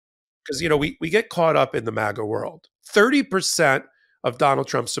with, because, we get caught up in the MAGA world. 30% of Donald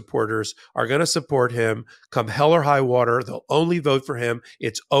Trump supporters are going to support him come hell or high water. They'll only vote for him.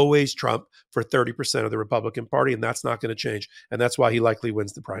 It's always Trump for 30% of the Republican Party, and that's not going to change. And that's why he likely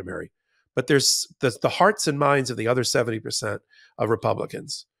wins the primary. But there's the hearts and minds of the other 70% of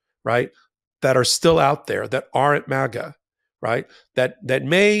Republicans, right? that are still out there that aren't MAGA, right? That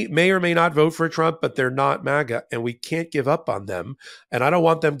may or may not vote for Trump, but they're not MAGA, and we can't give up on them. And I don't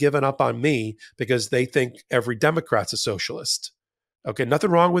want them giving up on me because they think every Democrat's a socialist. Okay,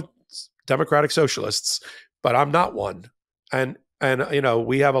 nothing wrong with Democratic socialists, but I'm not one. And you know,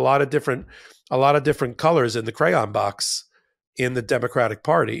 we have a lot of different colors in the crayon box in the Democratic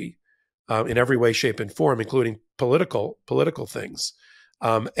Party, in every way, shape, and form, including political things.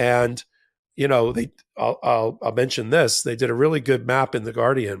 And you know, I'll mention this. They did a really good map in The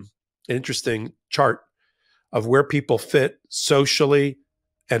Guardian, an interesting chart of where people fit socially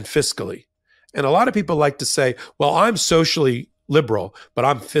and fiscally. And a lot of people like to say, well, I'm socially liberal, but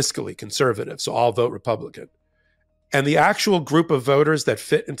I'm fiscally conservative, so I'll vote Republican. And the actual group of voters that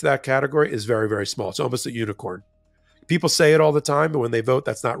fit into that category is very, very small. It's almost a unicorn. People say it all the time, but when they vote,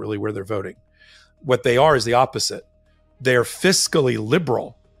 that's not really where they're voting. What they are is the opposite. They're fiscally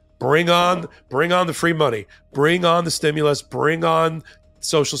liberal. Bring on the free money. Bring on the stimulus. Bring on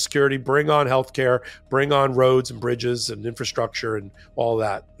Social Security. Bring on healthcare. Bring on roads and bridges and infrastructure and all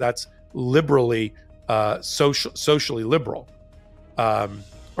that. That's liberally, socially liberal, or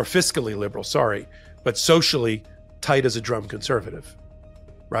fiscally liberal. Sorry, but socially tight as a drum conservative,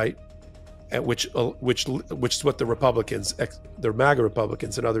 right? And which is what the Republicans, the MAGA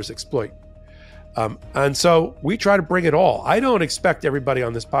Republicans and others exploit. And so we try to bring it all. I don't expect everybody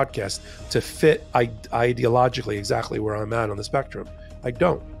on this podcast to fit ideologically exactly where I'm at on the spectrum. I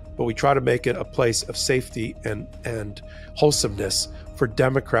don't. But we try to make it a place of safety and wholesomeness for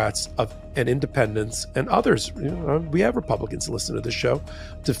Democrats and independents and others. You know, we have Republicans listen to this show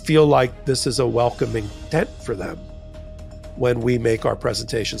to feel like this is a welcoming tent for them when we make our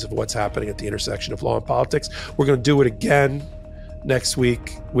presentations of what's happening at the intersection of law and politics. We're going to do it again next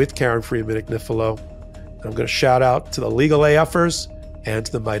week with Karen Friedman Agnifilo. I'm going to shout out to the legal AFers and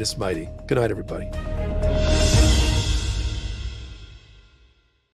to the Meidas Mighty. Good night, everybody.